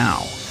ours do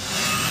now."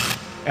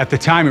 At the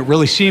time, it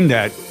really seemed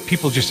that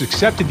people just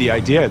accepted the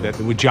idea that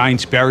there were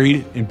giants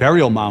buried in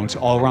burial mounds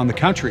all around the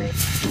country.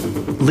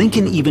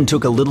 Lincoln even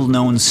took a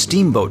little-known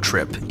steamboat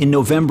trip in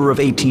November of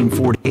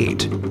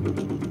 1848.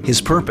 His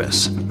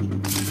purpose?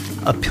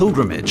 A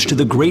pilgrimage to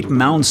the great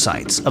mound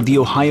sites of the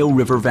Ohio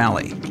River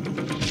Valley.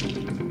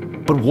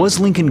 But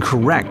was Lincoln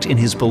correct in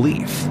his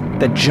belief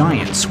that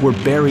giants were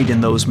buried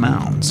in those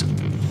mounds?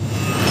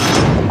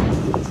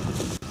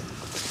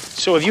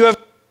 So if you have...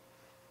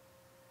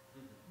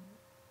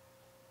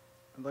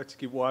 I'd like to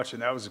keep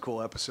watching. That was a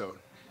cool episode.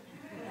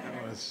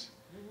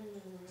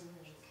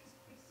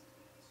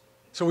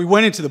 So we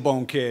went into the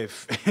Bone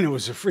Cave, and it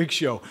was a freak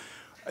show.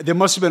 There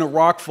must have been a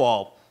rock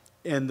fall,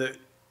 and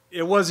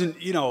it wasn't,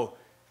 you know,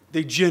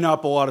 they gin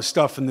up a lot of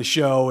stuff in the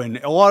show, and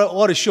a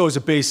lot of shows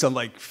are based on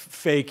like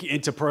fake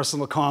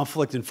interpersonal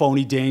conflict and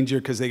phony danger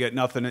because they got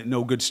nothing,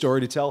 no good story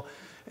to tell.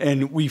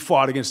 And we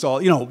fought against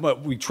all, you know,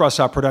 we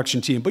trust our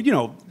production team, but you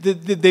know,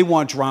 they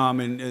want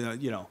drama,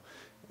 and you know,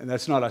 and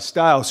that's not our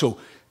style. So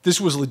this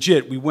was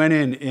legit. We went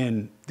in,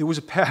 and there was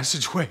a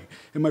passageway,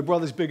 and my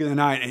brother's bigger than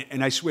I,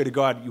 and I swear to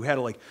God, you had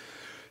to like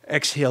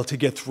exhale to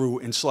get through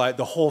and slide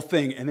the whole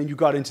thing, and then you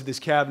got into this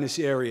cavernous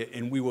area,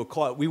 and we were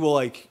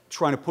like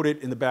trying to put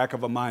it in the back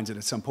of our minds, and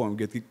at some point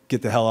we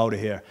get the hell out of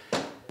here.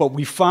 But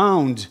we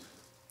found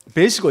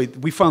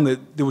that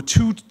there were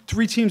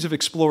 3 teams of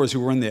explorers who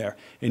were in there,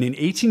 and in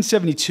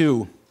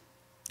 1872,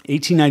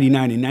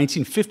 1899, and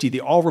 1950, they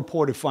all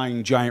reported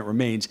finding giant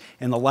remains,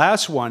 and the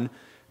last one,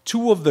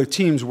 2 of the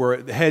teams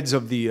were the heads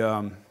of the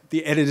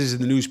editors of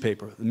the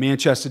newspaper, the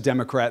Manchester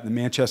Democrat and the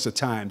Manchester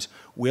Times,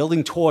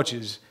 wielding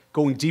torches,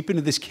 going deep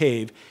into this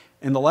cave,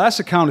 and the last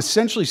account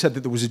essentially said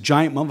that there was a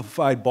giant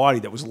mummified body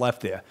that was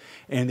left there.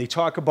 And they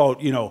talk about,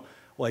 you know,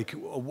 like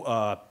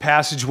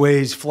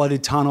passageways,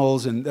 flooded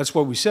tunnels, and that's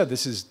what we said.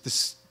 This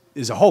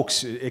is a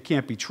hoax. It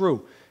can't be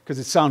true because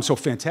it sounds so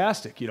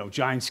fantastic, you know,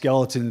 giant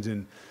skeletons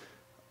and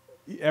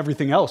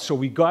everything else. So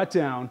we got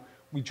down,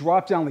 we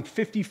dropped down like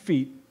 50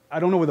 feet. I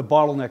don't know where the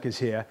bottleneck is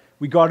here.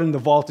 We got in the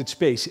vaulted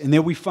space, and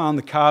there we found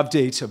the carved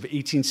dates of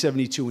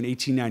 1872 and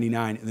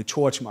 1899 and the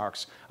torch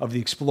marks of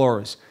the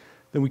explorers.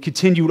 Then we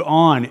continued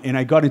on, and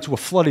I got into a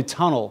flooded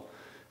tunnel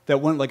that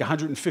went like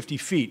 150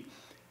 feet.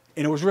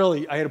 And it was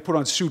really, I had to put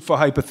on suit for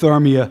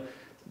hypothermia.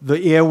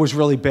 The air was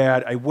really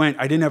bad. I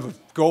didn't have a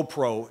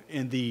GoPro,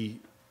 and the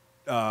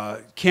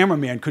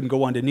cameraman couldn't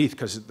go underneath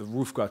because the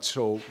roof got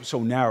so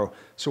narrow.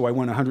 So I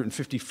went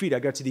 150 feet. I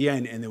got to the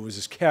end, and there was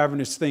this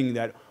cavernous thing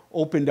that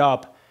opened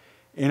up,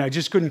 and I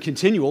just couldn't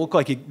continue. It looked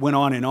like it went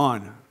on and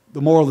on.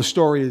 The moral of the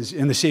story is,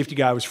 and the safety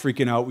guy was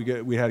freaking out.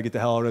 We had to get the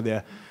hell out of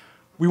there.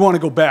 we want to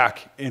go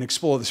back and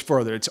explore this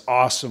further. It's an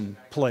awesome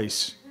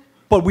place.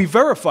 But we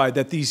verified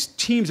that these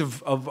teams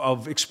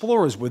of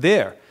explorers were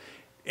there,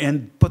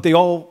 but they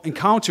all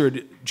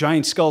encountered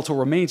giant skeletal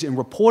remains and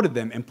reported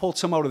them and pulled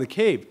some out of the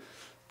cave.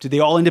 Did they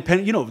all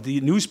independent? You know,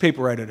 the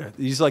newspaper editor,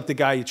 he's like the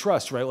guy you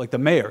trust, right? Like the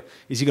mayor.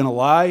 Is he going to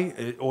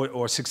lie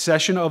or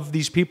succession of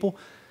these people?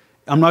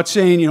 I'm not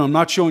saying, you know, I'm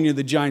not showing you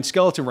the giant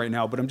skeleton right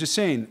now, but I'm just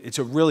saying it's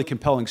a really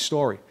compelling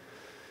story.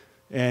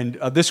 And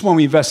this one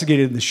we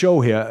investigated in the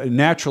show here, a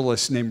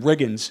naturalist named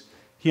Riggins.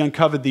 He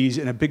uncovered these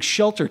in a big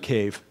shelter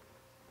cave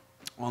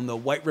on the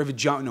White River,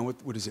 no,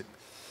 what is it?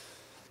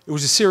 It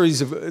was a series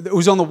of, it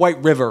was on the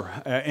White River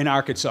in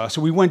Arkansas.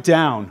 So we went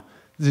down.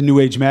 The New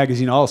Age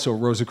magazine, also a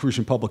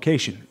Rosicrucian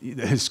publication.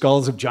 The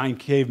skulls of giant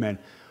cavemen,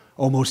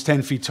 almost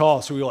 10 feet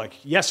tall. So we were like,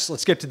 yes,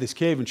 let's get to this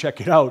cave and check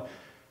it out.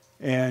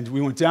 And we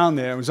went down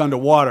there. It was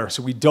underwater.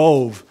 So we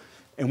dove,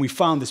 and we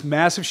found this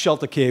massive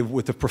shelter cave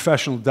with a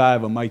professional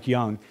diver, Mike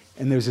Young.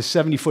 And there's a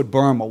 70-foot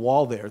berm, a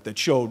wall there that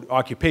showed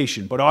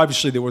occupation. But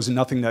obviously there was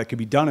nothing that could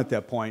be done at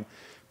that point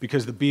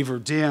because the Beaver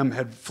Dam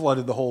had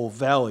flooded the whole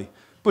valley.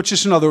 But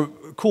just another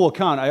cool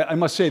account. I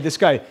must say, this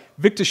guy,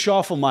 Victor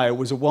Schaufelmeyer,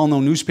 was a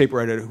well-known newspaper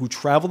editor who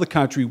traveled the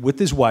country with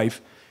his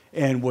wife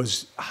and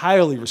was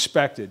highly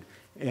respected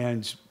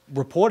and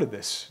reported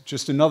this.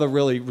 Just another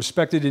really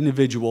respected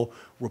individual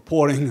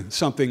reporting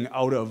something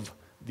out of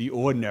the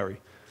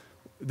ordinary.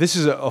 This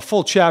is a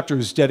full chapter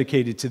is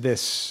dedicated to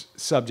this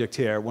subject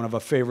here, one of our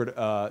favorite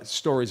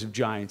stories of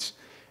giants.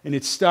 And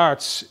it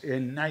starts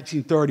in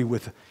 1930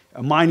 with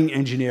a mining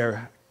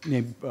engineer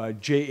named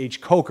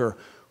J.H. Coker,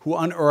 who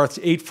unearthed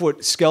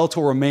 8-foot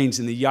skeletal remains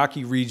in the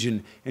Yaqui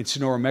region in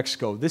Sonora,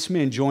 Mexico. This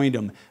man joined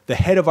him, the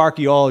head of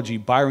archaeology,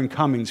 Byron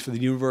Cummings, for the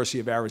University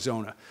of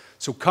Arizona.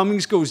 So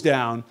Cummings goes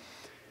down.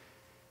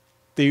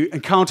 They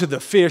encounter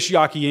the fierce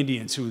Yaqui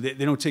Indians, who they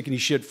don't take any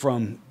shit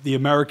from the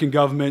American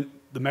government,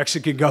 the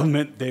Mexican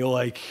government. They're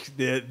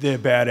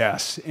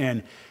badass.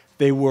 And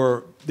they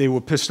were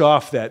pissed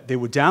off that they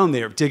were down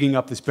there digging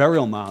up this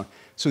burial mound.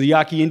 So the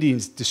Yaqui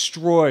Indians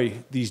destroy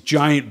these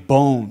giant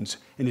bones,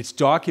 and it's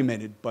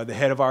documented by the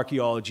head of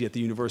archaeology at the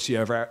University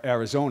of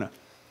Arizona.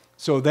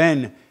 So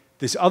then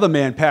this other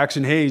man,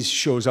 Paxton Hayes,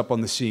 shows up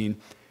on the scene,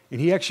 and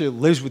he actually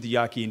lives with the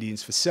Yaqui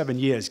Indians for 7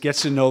 years,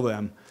 gets to know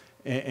them,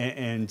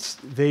 and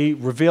they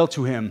reveal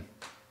to him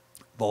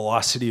the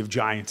lost city of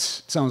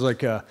giants. It sounds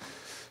like a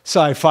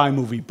sci-fi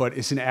movie, but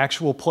it's an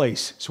actual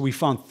place. So we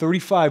found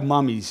 34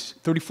 mummies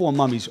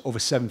over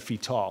 7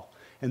 feet tall,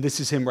 and this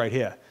is him right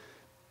here.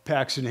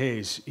 Paxton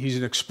Hayes. He's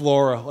an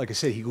explorer. Like I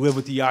said, he lived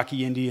with the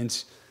Yaqui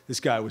Indians. This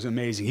guy was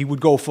amazing. He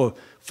would go for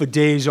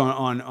days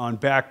on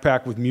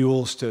backpack with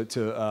mules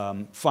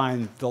to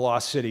find the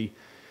lost city.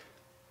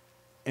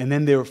 And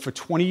then for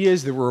 20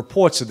 years, there were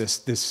reports of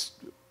this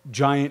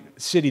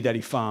giant city that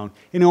he found.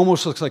 And it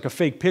almost looks like a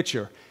fake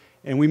picture.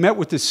 And we met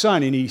with his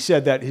son, and he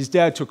said that his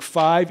dad took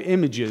 5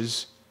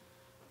 images,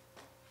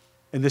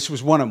 and this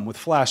was one of them with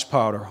flash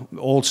powder,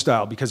 old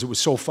style, because it was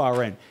so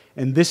far in.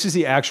 And this is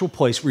the actual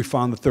place where we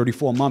found the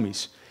 34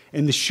 mummies.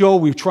 In the show,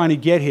 we were trying to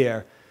get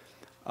here,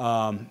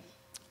 and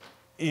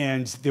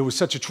there was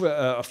such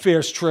a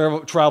fierce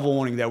travel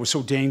warning that was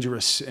so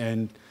dangerous.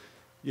 And,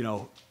 you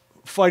know,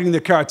 fighting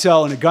the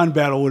cartel in a gun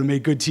battle would have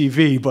made good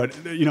TV, but,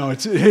 you know,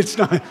 it's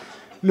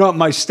not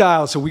my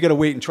style, so we got to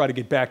wait and try to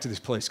get back to this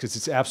place because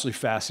it's absolutely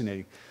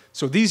fascinating.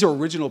 So these are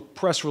original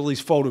press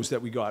release photos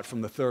that we got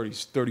from the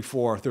 30s,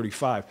 34,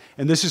 35.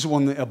 And this is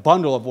a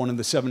bundle of one of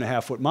the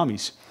 7.5-foot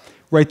mummies.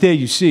 Right there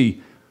you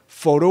see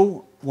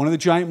photo, one of the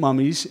giant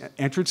mummies,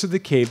 entrance of the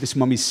cave. This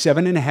mummy's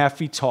 7.5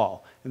 feet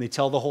tall, and they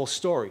tell the whole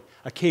story.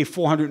 A cave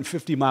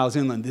 450 miles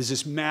inland. There's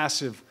this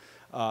massive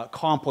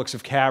complex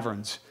of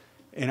caverns.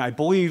 And I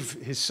believe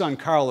his son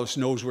Carlos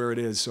knows where it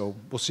is, so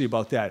we'll see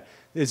about that.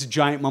 There's a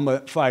giant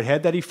mummified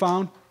head that he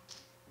found.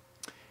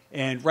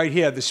 And right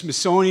here, the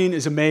Smithsonian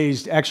is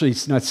amazed. Actually,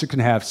 it's not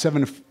 6.5,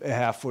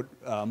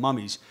 7.5-foot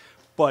mummies.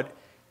 But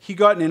he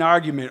got in an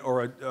argument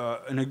or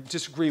in a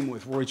disagreement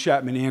with Roy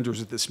Chapman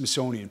Andrews at the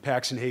Smithsonian.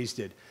 Paxton Hayes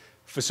did.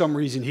 For some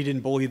reason, he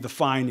didn't believe the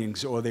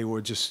findings, or they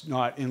were just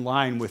not in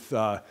line with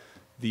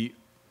the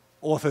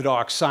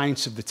orthodox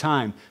science of the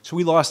time. So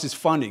he lost his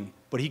funding.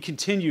 But he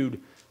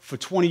continued for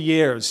 20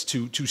 years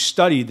to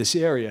study this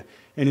area.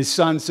 And his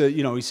son said,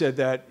 you know, he said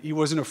that he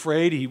wasn't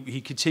afraid.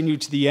 He continued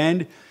to the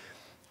end.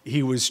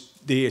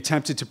 They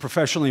attempted to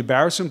professionally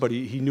embarrass him, but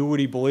he knew what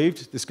he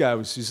believed. This guy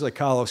he's like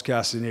Carlos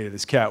Castaneda.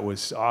 This cat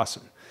was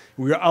awesome.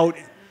 We were out,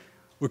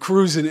 we're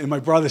cruising, and my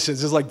brother says,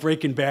 this is like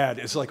Breaking Bad.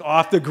 It's like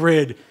off the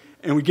grid.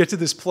 And we get to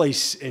this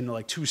place in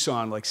like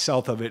Tucson, like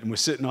south of it, and we're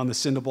sitting on the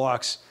cinder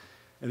blocks.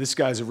 And this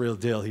guy's a real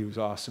deal. He was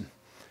awesome.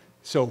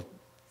 So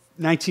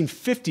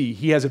 1950,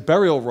 he has a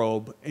burial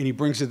robe, and he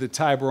brings it to the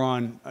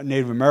Tiburon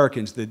Native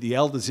Americans, the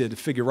elders there, to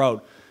figure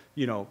out,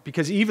 you know,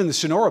 because even the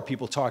Sonora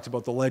people talked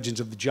about the legends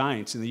of the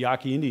giants, and the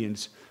Yaqui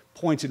Indians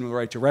pointed in the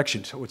right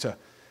direction. So it's a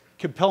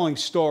compelling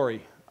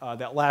story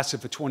that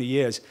lasted for 20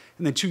 years.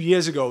 And then 2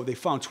 years ago, they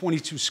found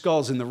 22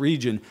 skulls in the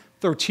region.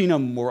 13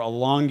 of them were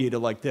elongated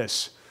like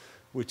this,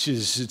 which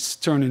is, it's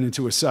turning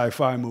into a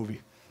sci-fi movie.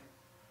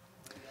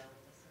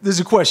 this is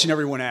a question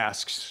everyone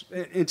asks.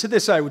 And to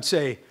this I would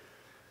say,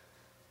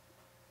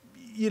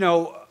 you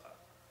know,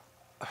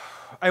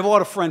 I have a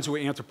lot of friends who are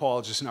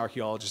anthropologists and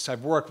archaeologists.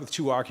 I've worked with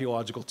 2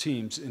 archaeological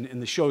teams in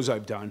the shows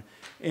I've done.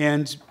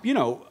 And, you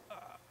know,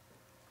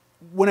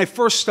 when I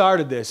first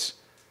started this,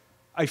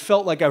 I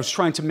felt like I was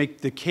trying to make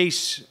the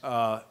case.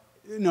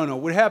 No,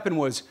 what happened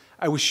was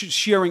I was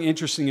sharing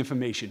interesting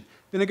information.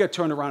 Then I got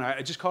turned around.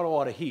 I just caught a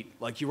lot of heat.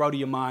 Like, you're out of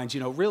your minds, you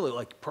know, really,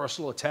 like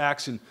personal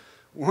attacks. And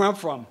where I'm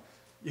from,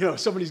 you know,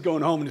 somebody's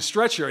going home in a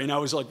stretcher. And I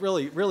was like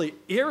really, really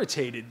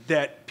irritated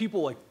that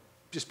people like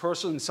just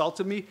personally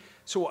insulted me.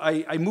 So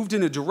I moved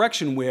in a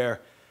direction where,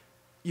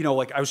 you know,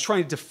 like I was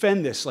trying to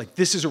defend this. Like,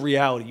 this is a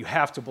reality. You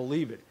have to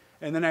believe it.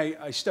 And then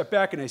I stepped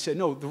back and I said,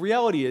 no, the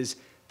reality is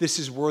this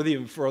is worthy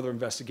of further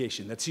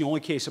investigation. That's the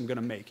only case I'm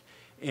going to make.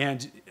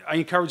 And I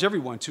encourage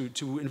everyone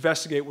to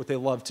investigate what they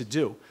love to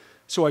do.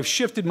 So I've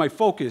shifted my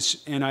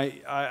focus, and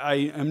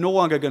I am no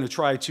longer going to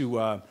try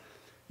to,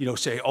 you know,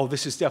 say, oh,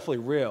 this is definitely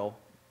real.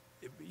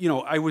 You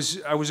know, I was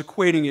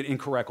equating it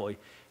incorrectly,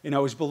 and I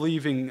was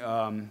believing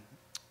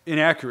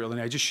inaccurately.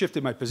 And I just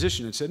shifted my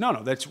position and said,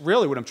 no, that's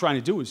really what I'm trying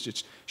to do is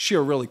just share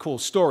a really cool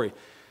story.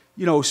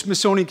 You know,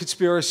 Smithsonian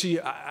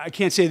conspiracy, I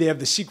can't say they have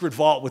the secret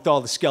vault with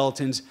all the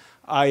skeletons.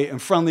 I am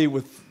friendly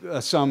with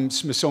some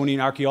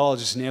Smithsonian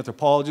archaeologists and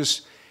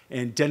anthropologists,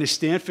 and Dennis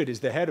Stanford is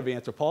the head of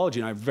anthropology,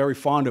 and I'm very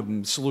fond of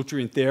him.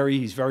 Solutrean theory,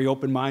 he's very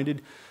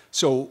open-minded.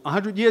 So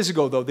 100 years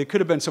ago, though, there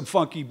could have been some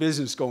funky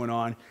business going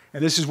on,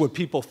 and this is what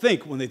people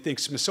think when they think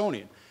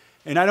Smithsonian.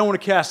 And I don't want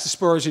to cast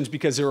aspersions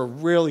because there are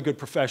really good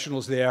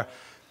professionals there.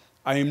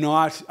 I am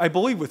not, I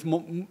believe with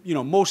you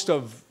know, most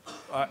of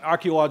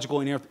archaeological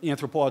and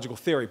anthropological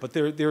theory, but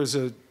there's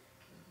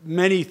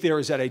many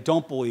theories that I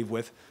don't believe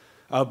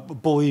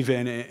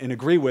in and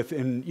agree with,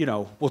 and you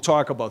know, we'll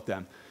talk about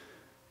them.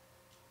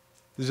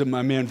 This is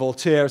my man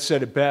Voltaire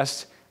said it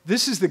best.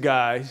 This is the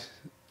guy,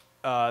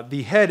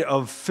 the head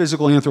of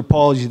physical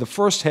anthropology, the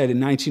first head in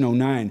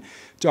 1909,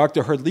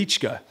 Dr.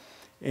 Hrdlicka,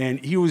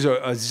 and he was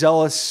a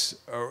zealous,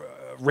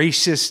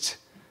 racist,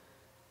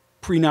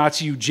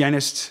 pre-Nazi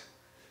eugenist,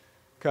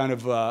 kind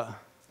of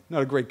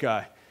not a great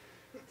guy.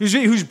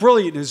 He was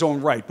brilliant in his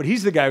own right, but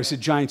he's the guy who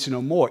said giants are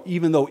no more,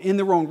 even though in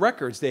their own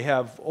records they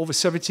have over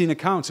 17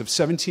 accounts of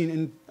 7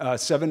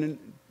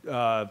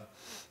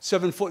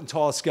 foot and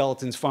tall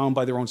skeletons found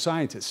by their own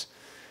scientists.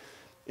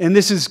 And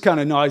this is kind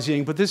of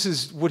nauseating, but this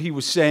is what he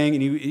was saying,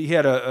 and he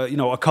had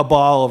a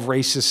cabal of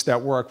racists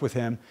that worked with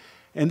him.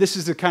 And this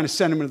is the kind of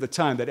sentiment of the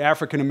time, that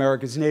African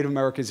Americans, Native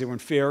Americans, they were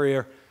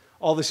inferior,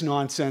 all this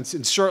nonsense,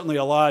 and certainly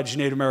a large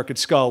Native American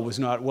skull was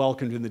not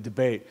welcomed in the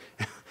debate.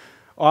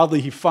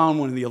 Oddly, he found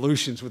one of the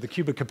Aleutians with a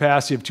cubic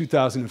capacity of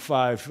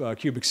 2,005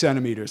 cubic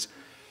centimeters,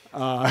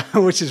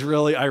 which is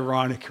really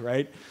ironic,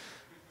 right?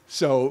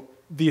 So,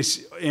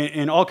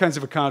 in all kinds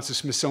of accounts, the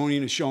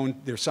Smithsonian has shown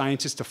their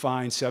scientists to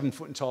find 7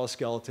 foot and tall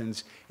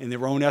skeletons in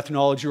their own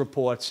ethnology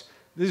reports.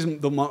 This is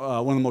one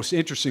of the most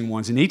interesting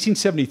ones. In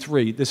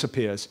 1873, this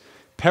appears.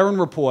 Perrin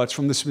reports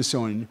from the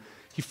Smithsonian.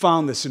 He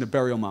found this in a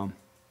burial mound.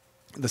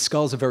 The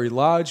skulls are very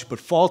large, but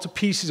fall to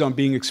pieces on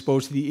being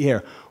exposed to the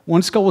air.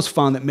 One skull was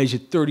found that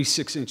measured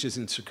 36 inches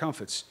in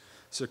circumference.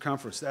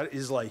 That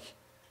is like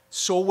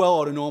so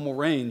well out of normal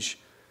range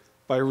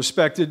by a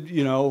respected,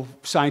 you know,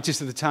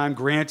 scientist at the time.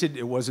 Granted,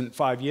 it wasn't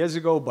 5 years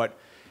ago, but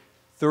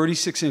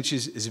 36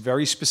 inches is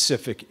very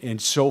specific,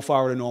 and so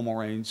far out of normal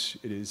range,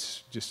 it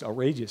is just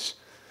outrageous.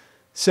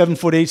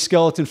 7'8"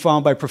 skeleton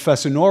found by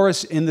Professor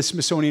Norris in the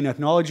Smithsonian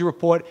Ethnology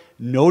Report,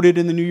 noted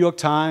in the New York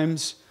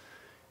Times.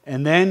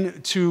 And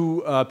then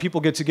people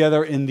get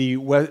together in the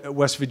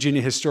West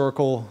Virginia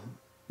Historical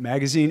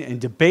Magazine and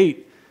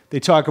debate.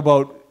 They talk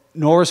about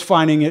Norris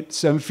finding it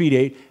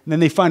 7'8", and then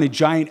they find a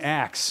giant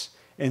axe,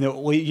 and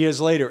years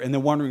later, and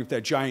they're wondering if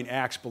that giant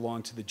axe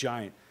belonged to the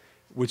giant,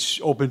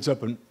 which opens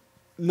up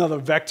another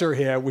vector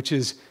here, which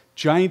is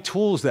giant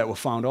tools that were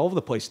found all over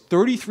the place.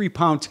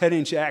 33-pound,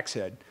 10-inch axe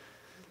head.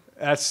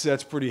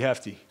 That's pretty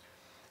hefty.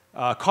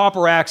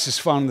 Copper axe is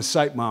found in the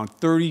site mound,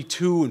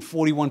 32 and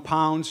 41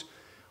 pounds.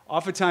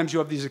 Oftentimes you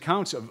have these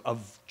accounts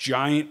of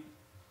giant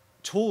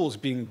tools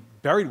being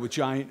buried with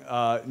giant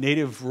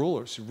native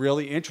rulers.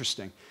 Really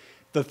interesting.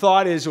 The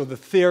thought is, or the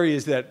theory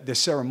is, that they're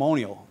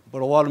ceremonial,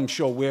 but a lot of them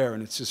show wear,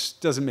 and it just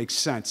doesn't make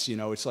sense. You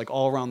know, it's like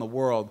all around the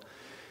world.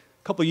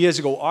 A couple of years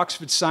ago,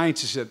 Oxford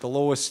scientists at the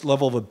lowest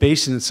level of a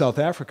basin in South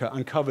Africa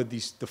uncovered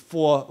the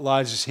 4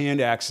 largest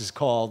hand axes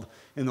called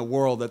in the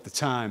world at the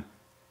time.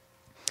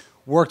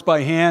 Worked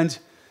by hand.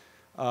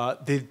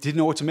 They didn't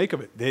know what to make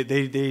of it.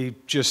 They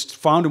just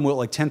found them with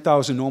like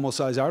 10,000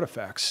 normal-sized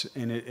artifacts.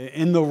 And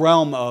in the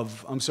realm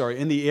of,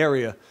 in the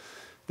area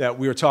that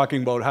we were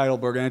talking about,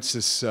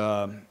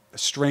 Heidelbergensis,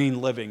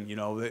 strain living, you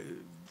know,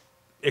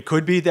 it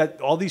could be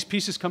that all these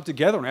pieces come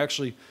together and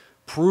actually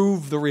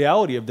prove the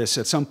reality of this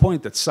at some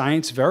point, that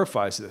science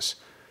verifies this.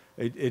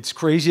 It's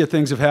crazy that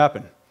things have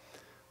happened.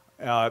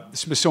 The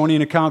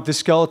Smithsonian account, this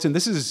skeleton,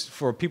 this is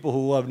for people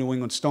who love New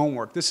England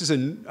stonework. This is a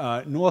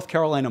North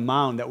Carolina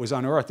mound that was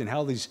unearthed and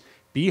held these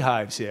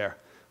beehives here,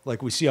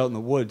 like we see out in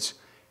the woods.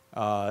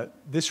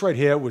 This right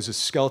here was a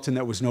skeleton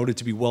that was noted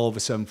to be well over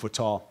 7 foot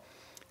tall.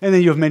 And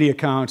then you have many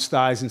accounts,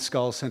 thighs and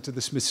skulls sent to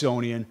the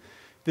Smithsonian.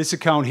 This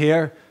account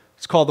here,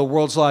 it's called the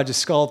world's largest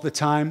skull at the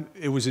time.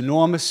 It was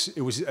enormous.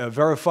 It was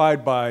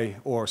verified by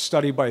or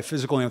studied by a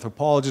physical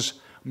anthropologist,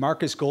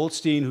 Marcus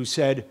Goldstein, who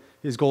said,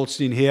 here's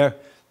Goldstein here,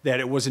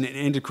 that it was an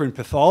endocrine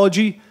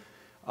pathology.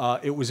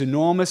 It was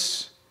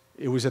enormous.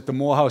 It was at the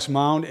Morehouse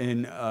Mound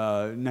in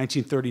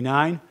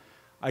 1939.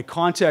 I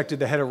contacted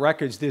the head of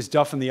records, there's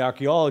Duff and the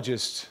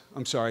archaeologist,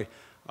 I'm sorry.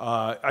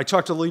 I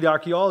talked to the lead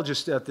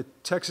archaeologist at the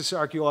Texas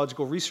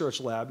Archaeological Research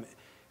Lab,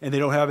 and they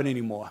don't have it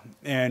anymore.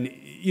 And,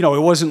 you know, it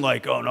wasn't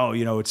like, oh no,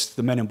 you know, it's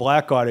the men in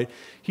black got it.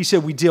 He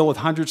said, we deal with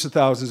hundreds of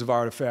thousands of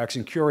artifacts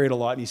and curate a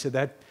lot. And he said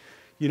that,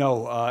 you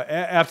know,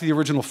 after the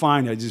original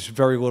find, there's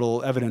very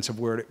little evidence of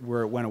where it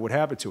went or what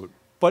happened to it.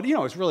 But, you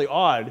know, it's really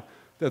odd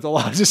that the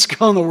largest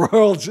skull in the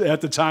world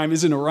at the time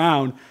isn't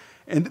around.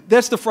 And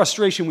that's the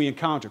frustration we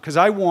encounter. Because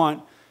I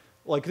want,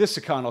 like this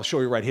account I'll show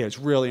you right here, it's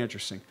really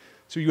interesting.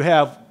 So you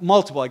have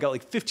multiple, I got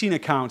like 15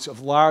 accounts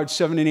of large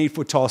 7 and 8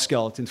 foot tall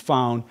skeletons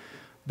found.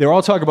 They're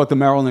all talking about the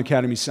Maryland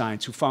Academy of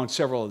Science, who found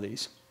several of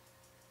these.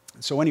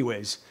 So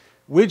anyways,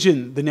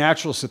 Widgeon, the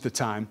naturalist at the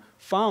time,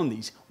 found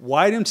these,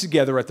 wired them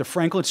together at the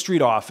Franklin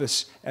Street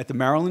office at the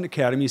Maryland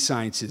Academy of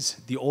Sciences,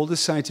 the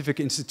oldest scientific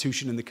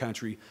institution in the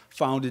country,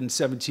 founded in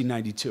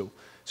 1792.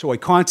 So I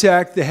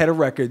contact the head of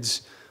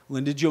records,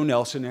 Linda Jo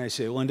Nelson, and I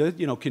say, Linda,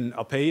 you know,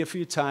 I'll pay you for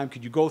your time.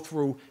 Could you go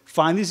through,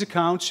 find these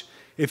accounts?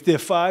 If they're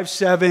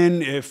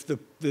 5'7", if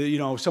you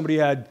know, somebody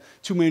had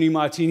too many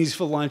martinis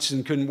for lunch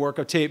and couldn't work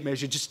a tape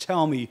measure, just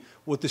tell me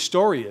what the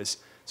story is.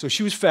 So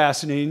she was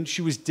fascinating.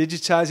 She was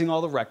digitizing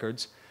all the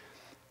records.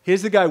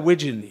 Here's the guy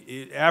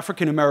Widgeon,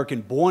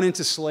 African-American, born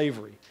into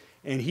slavery.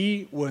 And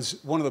he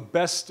was one of the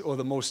best or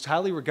the most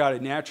highly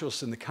regarded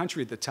naturalists in the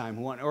country at the time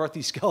who unearthed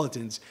these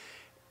skeletons.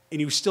 And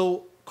he was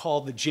still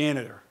called the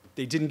janitor.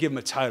 They didn't give him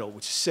a title,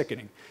 which is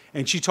sickening.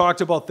 And she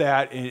talked about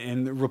that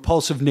and the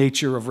repulsive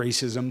nature of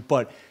racism,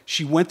 but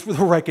she went through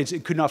the records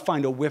and could not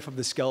find a whiff of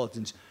the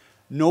skeletons.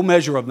 No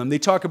measure of them. They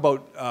talk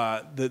about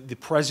the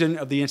president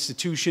of the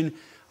institution,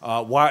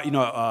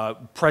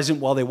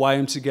 present while they wire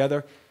them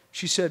together.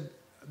 She said,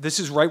 this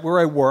is right where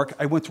I work.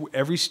 I went through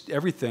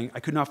everything. I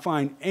could not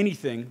find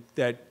anything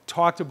that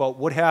talked about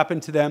what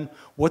happened to them,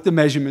 what the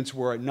measurements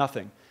were,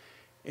 nothing.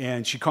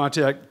 And she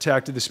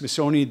contacted the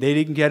Smithsonian. They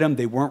didn't get them.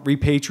 They weren't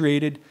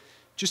repatriated.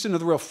 Just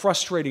another real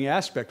frustrating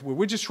aspect where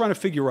we're just trying to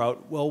figure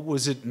out, well,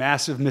 was it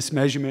massive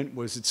mismeasurement?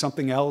 Was it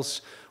something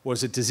else?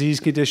 Was it disease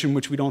condition,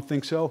 which we don't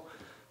think so?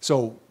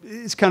 So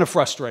it's kind of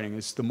frustrating,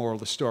 is the moral of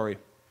the story.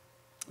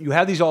 You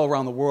have these all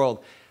around the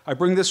world. I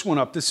bring this one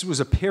up. This was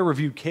a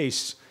peer-reviewed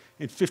case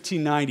in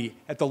 1590.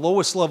 At the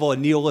lowest level, a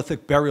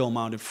Neolithic burial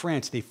mound in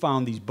France, they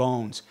found these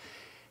bones.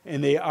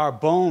 And they are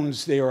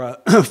bones, they are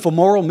a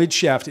femoral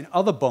midshaft and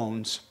other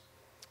bones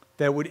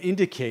that would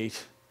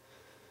indicate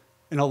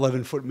an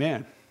 11-foot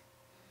man.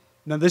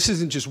 Now, this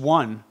isn't just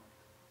one.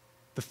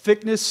 The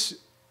thickness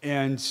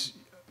and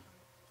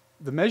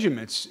the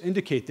measurements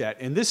indicate that.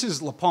 And this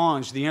is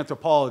Lapinge, the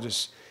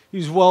anthropologist.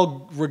 He's a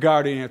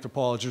well-regarded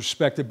anthropologist,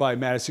 respected by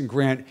Madison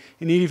Grant,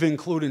 and he even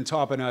included in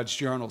top-notch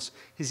journals.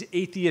 His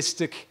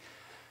atheistic,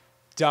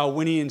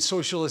 Darwinian,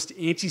 socialist,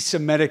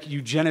 anti-Semitic,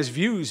 eugenist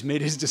views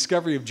made his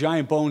discovery of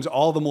giant bones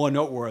all the more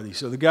noteworthy.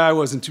 So the guy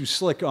wasn't too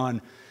slick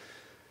on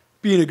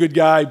being a good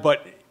guy,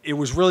 but it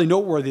was really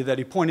noteworthy that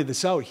he pointed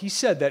this out. He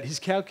said that his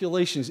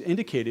calculations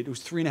indicated it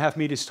was 3.5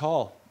 meters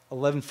tall,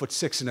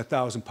 11'6" and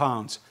 1,000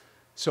 pounds.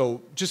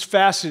 So just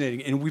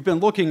fascinating. And we've been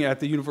looking at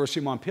the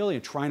University of Montpellier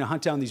trying to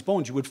hunt down these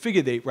bones. You would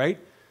figure they, right?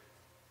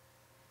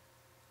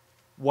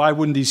 Why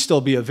wouldn't these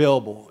still be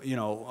available? You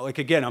know, like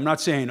again, I'm not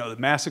saying a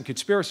massive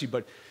conspiracy,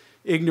 but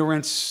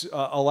ignorance,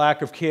 a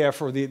lack of care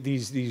for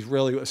these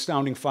really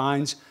astounding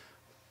finds.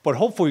 But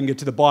hopefully we can get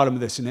to the bottom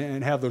of this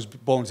and have those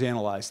bones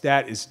analyzed.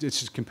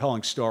 It's a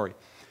compelling story.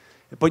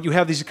 But you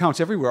have these accounts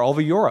everywhere, all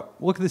over Europe.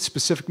 Look at the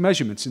specific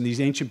measurements in these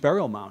ancient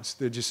burial mounds.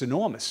 They're just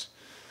enormous.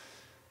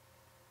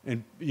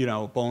 And, you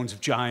know, bones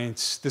of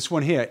giants. This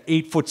one here,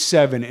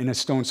 8'7" in a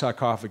stone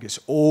sarcophagus,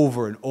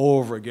 over and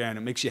over again.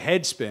 It makes your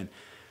head spin.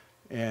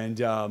 And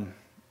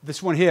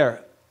this one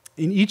here,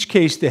 in each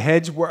case, the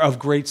heads were of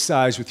great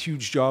size with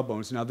huge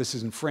jawbones. Now, this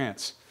is in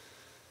France.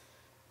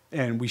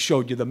 And we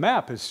showed you the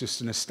map. It's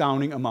just an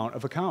astounding amount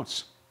of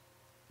accounts.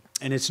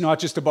 And it's not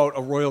just about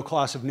a royal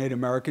class of Native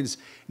Americans.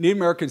 Native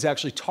Americans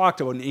actually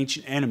talked about an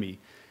ancient enemy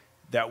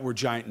that were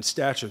giant in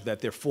stature,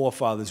 that their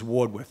forefathers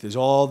warred with. There's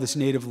all this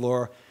native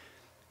lore.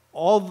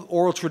 All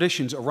oral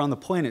traditions around the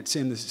planet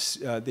saying this,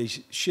 they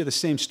share the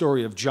same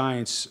story of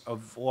giants,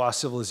 of lost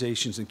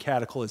civilizations and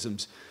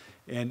cataclysms,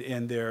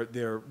 and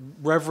their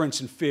reverence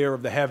and fear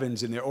of the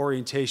heavens and their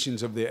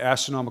orientations of their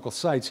astronomical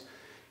sites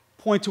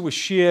point to a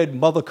shared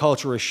mother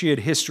culture, a shared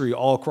history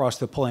all across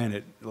the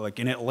planet, like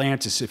in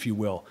Atlantis, if you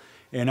will.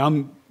 And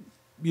I'm,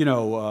 you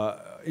know,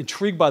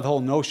 intrigued by the whole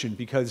notion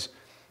because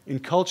in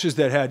cultures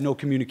that had no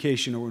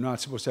communication or were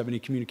not supposed to have any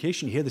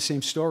communication, you hear the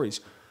same stories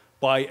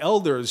by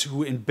elders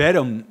who embed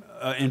them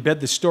embed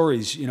the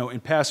stories,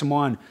 and pass them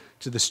on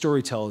to the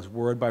storytellers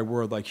word by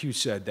word, like Hugh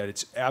said, that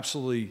it's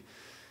absolutely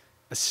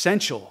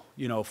essential,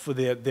 for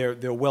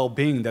their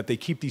well-being, that they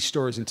keep these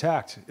stories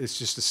intact. It's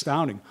just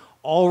astounding.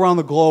 All around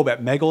the globe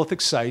at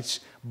megalithic sites,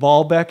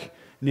 Baalbek,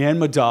 Nan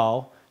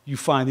Madol, you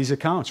find these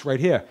accounts right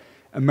here.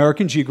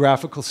 American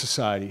Geographical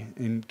Society,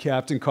 and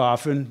Captain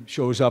Coffin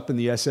shows up in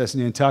the SS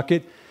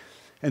Nantucket,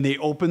 and they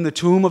open the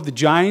tomb of the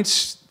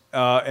giants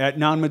at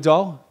Nan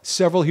Madol,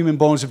 several human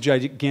bones of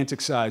gigantic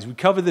size. We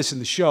covered this in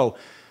the show.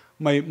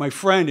 My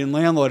friend and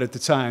landlord at the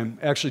time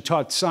actually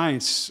taught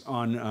science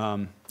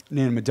on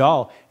Nan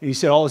Madol, and he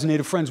said all his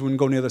native friends wouldn't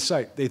go near the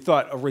site. They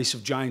thought a race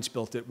of giants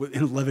built it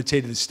and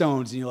levitated the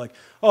stones, and you're like,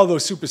 oh,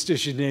 those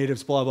superstitious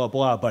natives, blah, blah,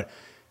 blah. But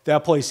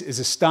that place is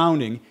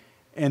astounding,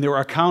 and there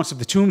are accounts of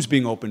the tombs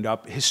being opened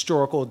up,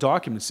 historical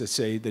documents that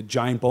say that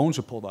giant bones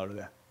were pulled out of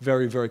there.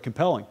 Very, very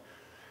compelling.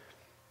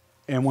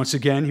 And once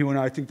again, Hugh and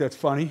I think that's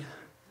funny.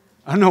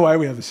 I don't know why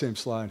we have the same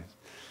slide.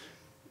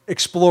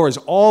 Explorers,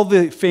 all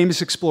the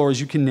famous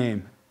explorers you can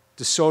name,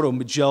 De Soto,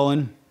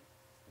 Magellan,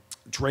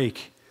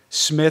 Drake,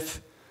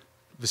 Smith,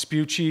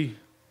 Vespucci,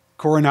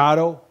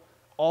 Coronado,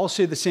 all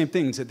say the same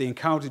things, that they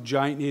encountered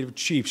giant native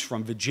chiefs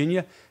from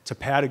Virginia to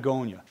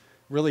Patagonia.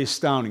 Really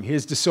astounding.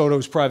 Here's De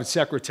Soto's private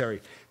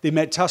secretary. They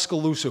met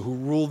Tuscaloosa, who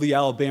ruled the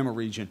Alabama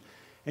region,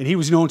 and he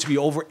was known to be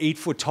over 8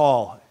 foot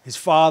tall. His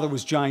father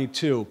was giant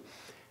too.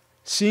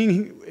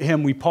 Seeing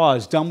him, we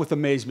paused, dumb with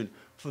amazement.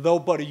 For though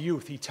but a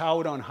youth, he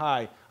towered on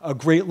high, a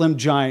great-limbed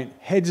giant.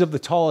 Heads of the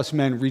tallest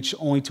men reached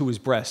only to his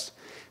breast.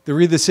 They're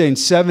either saying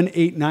 7,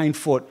 8, 9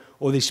 foot,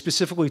 or they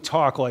specifically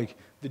talk like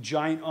the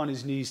giant on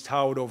his knees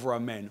towered over our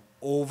men,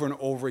 over and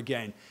over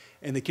again.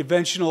 And the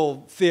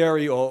conventional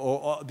theory,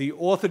 or the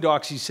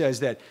orthodoxy, says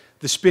that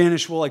the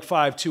Spanish were like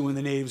 5'2", and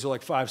the natives are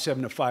like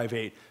 5'7" to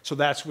 5'8". So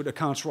that's what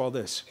accounts for all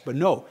this. But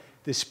no,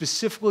 they're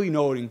specifically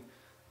noting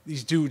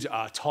these dudes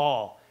are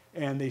tall,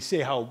 and they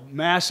say how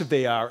massive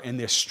they are, and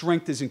their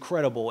strength is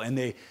incredible, and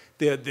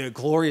their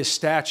glorious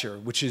stature,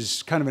 which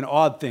is kind of an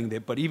odd thing,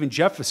 but even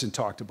Jefferson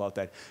talked about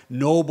that.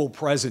 Noble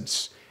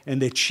presence,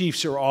 and their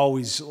chiefs are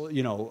always,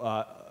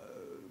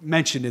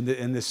 mentioned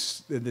in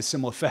this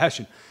similar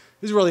fashion.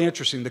 This is really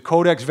interesting. The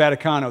Codex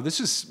Vaticano, this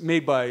is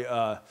made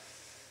by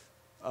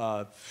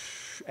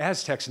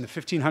Aztecs in the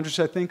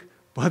 1500s, I think,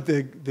 but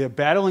they're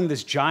battling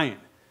this giant.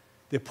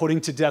 They're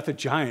putting to death a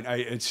giant.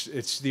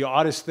 It's the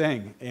oddest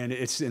thing, and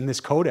it's in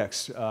this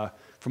codex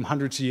from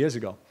hundreds of years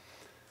ago.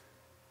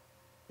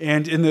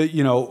 And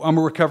I'm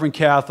a recovering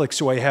Catholic,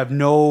 so I have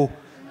no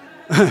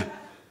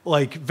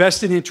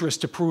vested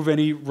interest to prove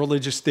any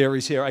religious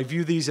theories here. I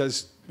view these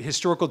as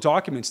historical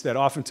documents that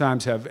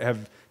oftentimes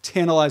have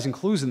tantalizing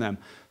clues in them.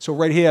 So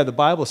right here, the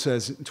Bible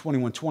says in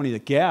 21:20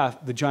 that Gath,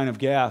 the giant of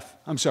Gath,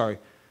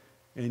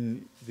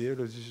 in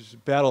the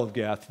Battle of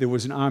Gath, there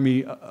was an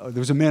army, there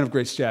was a man of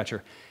great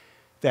stature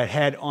that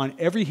had on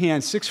every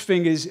hand 6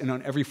 fingers and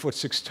on every foot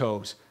 6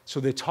 toes. So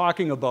they're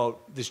talking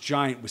about this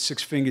giant with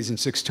 6 fingers and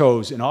 6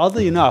 toes. And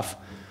oddly enough,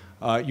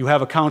 you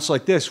have accounts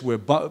like this where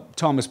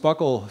Thomas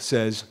Buckle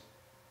says,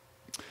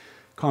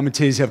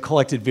 commentators have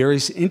collected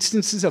various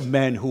instances of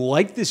men who,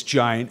 like this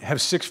giant,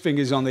 have 6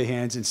 fingers on their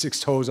hands and 6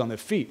 toes on their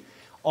feet.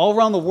 All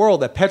around the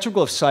world, at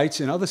petroglyph sites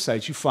and other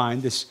sites, you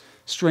find this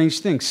strange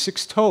thing,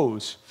 6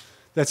 toes.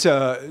 That's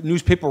a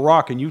newspaper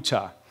rock in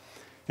Utah.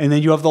 And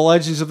then you have the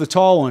legends of the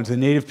tall ones. The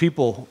native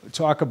people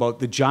talk about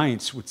the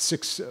giants with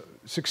six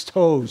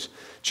toes.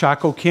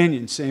 Chaco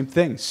Canyon, same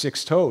thing,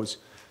 6 toes.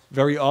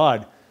 Very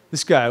odd.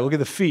 This guy, look at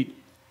the feet,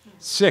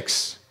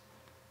 6,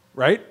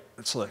 right?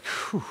 It's like,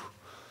 whew.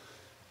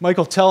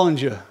 Michael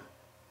Tellinger,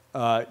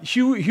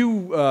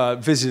 Hugh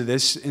visited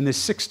this, and there's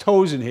 6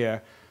 toes in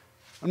here.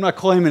 I'm not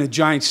claiming a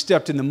giant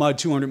stepped in the mud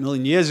 200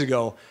 million years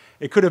ago.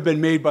 It could have been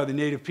made by the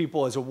native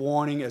people as a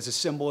warning, as a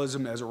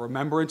symbolism, as a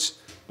remembrance,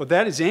 but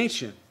that is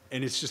ancient,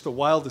 and it's just the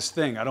wildest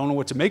thing. I don't know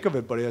what to make of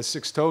it, but it has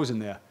 6 toes in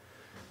there.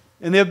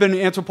 And there have been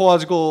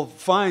anthropological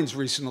finds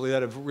recently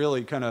that have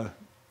really kind of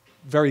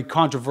very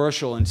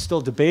controversial and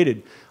still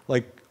debated,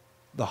 like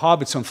the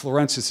hobbits on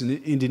Florensis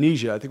in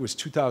Indonesia, I think it was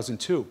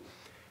 2002.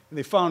 And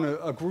they found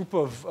a group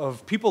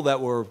of people that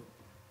were,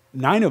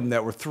 9 of them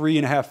that were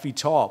 3.5 feet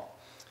tall.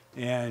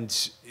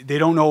 And they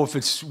don't know if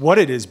it's what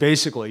it is,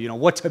 basically,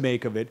 what to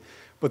make of it.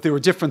 But there were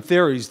different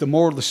theories. The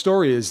moral of the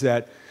story is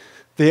that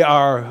they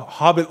are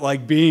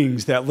hobbit-like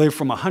beings that lived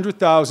from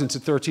 100,000 to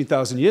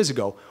 13,000 years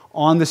ago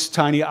on this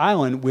tiny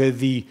island where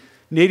the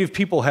native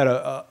people had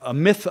a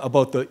myth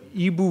about the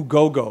Ibu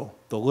Gogo,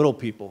 the little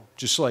people,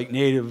 just like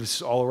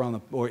natives all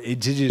around or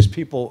indigenous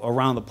people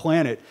around the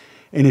planet.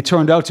 And it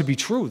turned out to be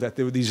true that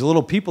there were these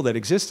little people that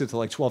existed till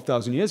like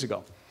 12,000 years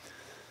ago.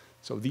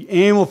 So the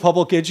aim of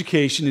public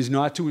education is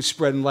not to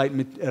spread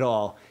enlightenment at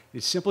all.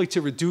 It's simply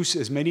to reduce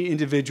as many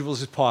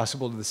individuals as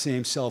possible to the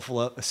same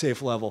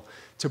safe level,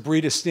 to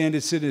breed a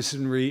standard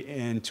citizenry,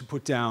 and to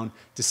put down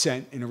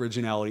dissent and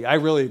originality. I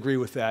really agree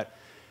with that.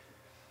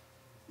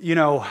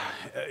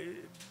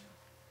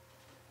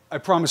 I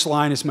promised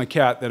Linus, my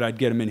cat, that I'd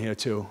get him in here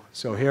too.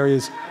 So here he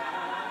is.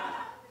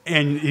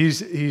 And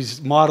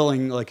he's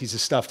modeling like he's a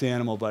stuffed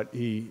animal, but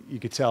you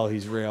could tell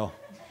he's real.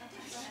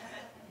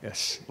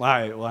 Yes,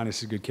 Linus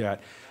is a good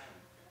cat.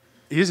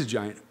 He is a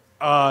giant.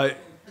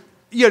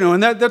 You know,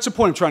 and that's the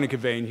point I'm trying to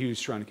convey, and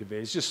Hugh's trying to convey.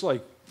 It's just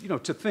like, you know,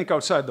 to think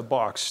outside the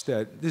box,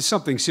 that there's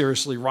something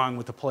seriously wrong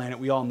with the planet.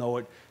 We all know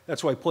it.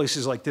 That's why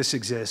places like this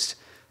exist.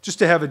 Just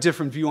to have a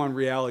different view on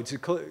reality,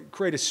 to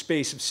create a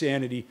space of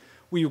sanity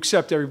where you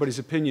accept everybody's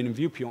opinion and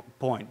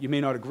viewpoint. You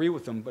may not agree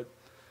with them, but,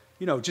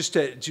 you know, just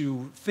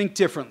to think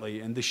differently.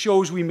 And the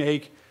shows we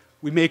make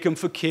them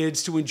for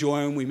kids to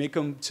enjoy them. We make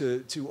them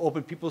to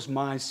open people's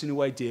minds to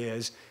new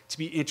ideas, to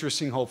be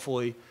interesting,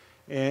 hopefully.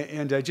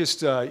 And I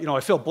just, you know,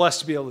 I feel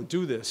blessed to be able to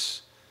do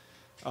this.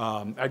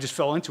 I just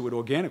fell into it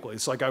organically.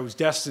 It's like I was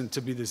destined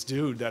to be this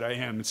dude that I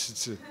am.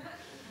 It's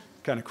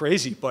kind of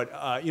crazy.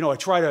 But, you know, I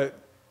try to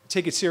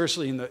take it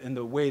seriously in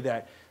the way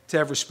that to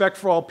have respect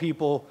for all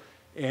people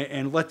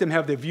and let them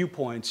have their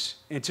viewpoints,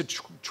 and to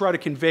try to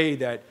convey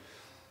that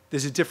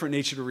there's a different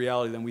nature to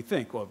reality than we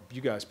think. Well,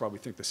 you guys probably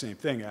think the same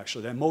thing,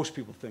 actually, that most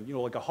people think, you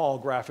know, like a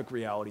holographic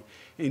reality.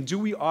 And do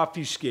we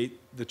obfuscate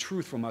the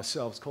truth from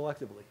ourselves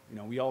collectively? You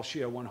know, we all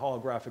share one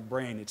holographic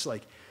brain. It's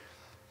like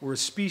we're a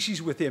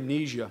species with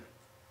amnesia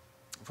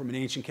from an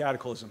ancient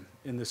cataclysm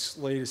in this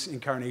latest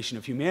incarnation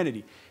of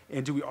humanity.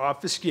 And do we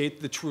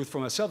obfuscate the truth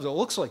from ourselves? It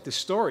looks like this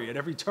story. At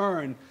every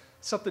turn,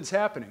 something's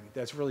happening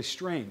that's really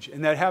strange.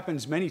 And that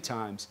happens many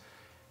times.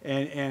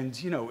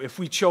 And you know, if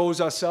we chose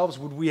ourselves,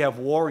 would we have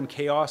war and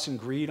chaos and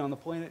greed on the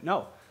planet?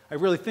 No. I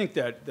really think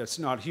that that's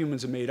not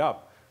humans are made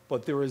up,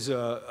 but there is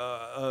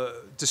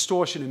a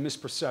distortion and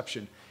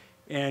misperception.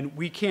 And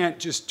we can't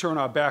just turn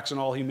our backs on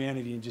all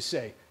humanity and just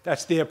say,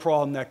 that's their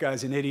problem, that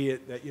guy's an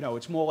idiot. That, you know,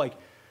 it's more like,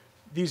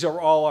 these are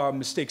all our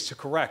mistakes to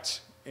correct.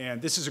 And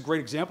this is a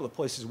great example. The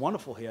place is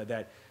wonderful here,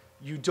 that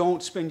you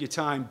don't spend your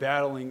time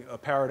battling a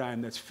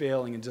paradigm that's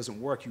failing and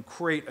doesn't work. You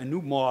create a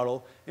new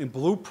model and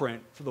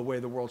blueprint for the way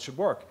the world should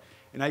work.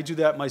 And I do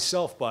that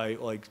myself by,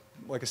 like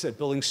I said,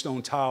 building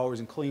stone towers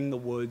and cleaning the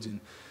woods and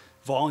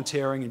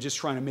volunteering and just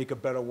trying to make a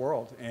better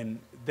world. And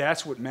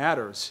that's what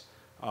matters.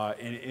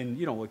 And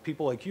you know, like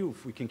people like you,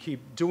 if we can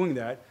keep doing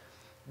that,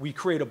 we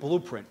create a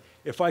blueprint.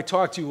 If I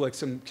talk to you like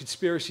some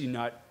conspiracy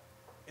nut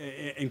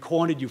and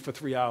cornered you for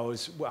 3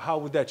 hours, how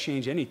would that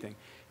change anything?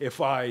 If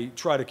I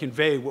try to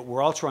convey what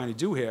we're all trying to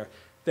do here,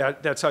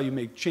 that's how you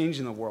make change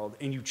in the world,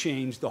 and you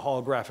change the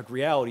holographic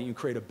reality, you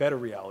create a better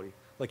reality,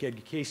 like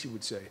Edgar Cayce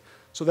would say.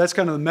 So that's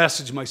kind of the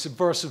message, my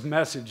subversive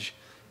message,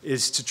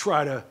 is to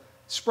try to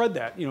spread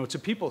that, you know, to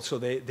people so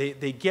they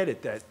get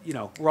it, that, you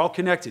know, we're all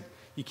connected.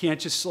 You can't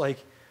just like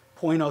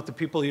point out the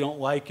people you don't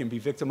like and be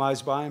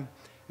victimized by them.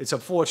 It's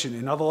unfortunate.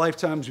 In other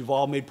lifetimes, we've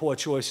all made poor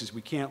choices.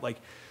 We can't like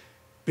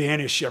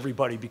banish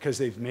everybody because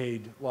they've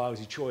made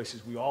lousy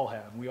choices. We all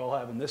have. We all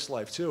have in this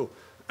life too.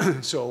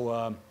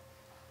 So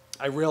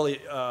I really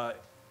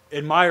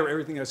admire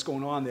everything that's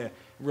going on there.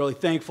 I'm really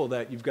thankful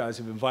that you guys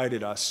have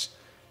invited us.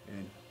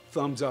 And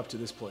thumbs up to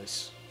this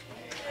place.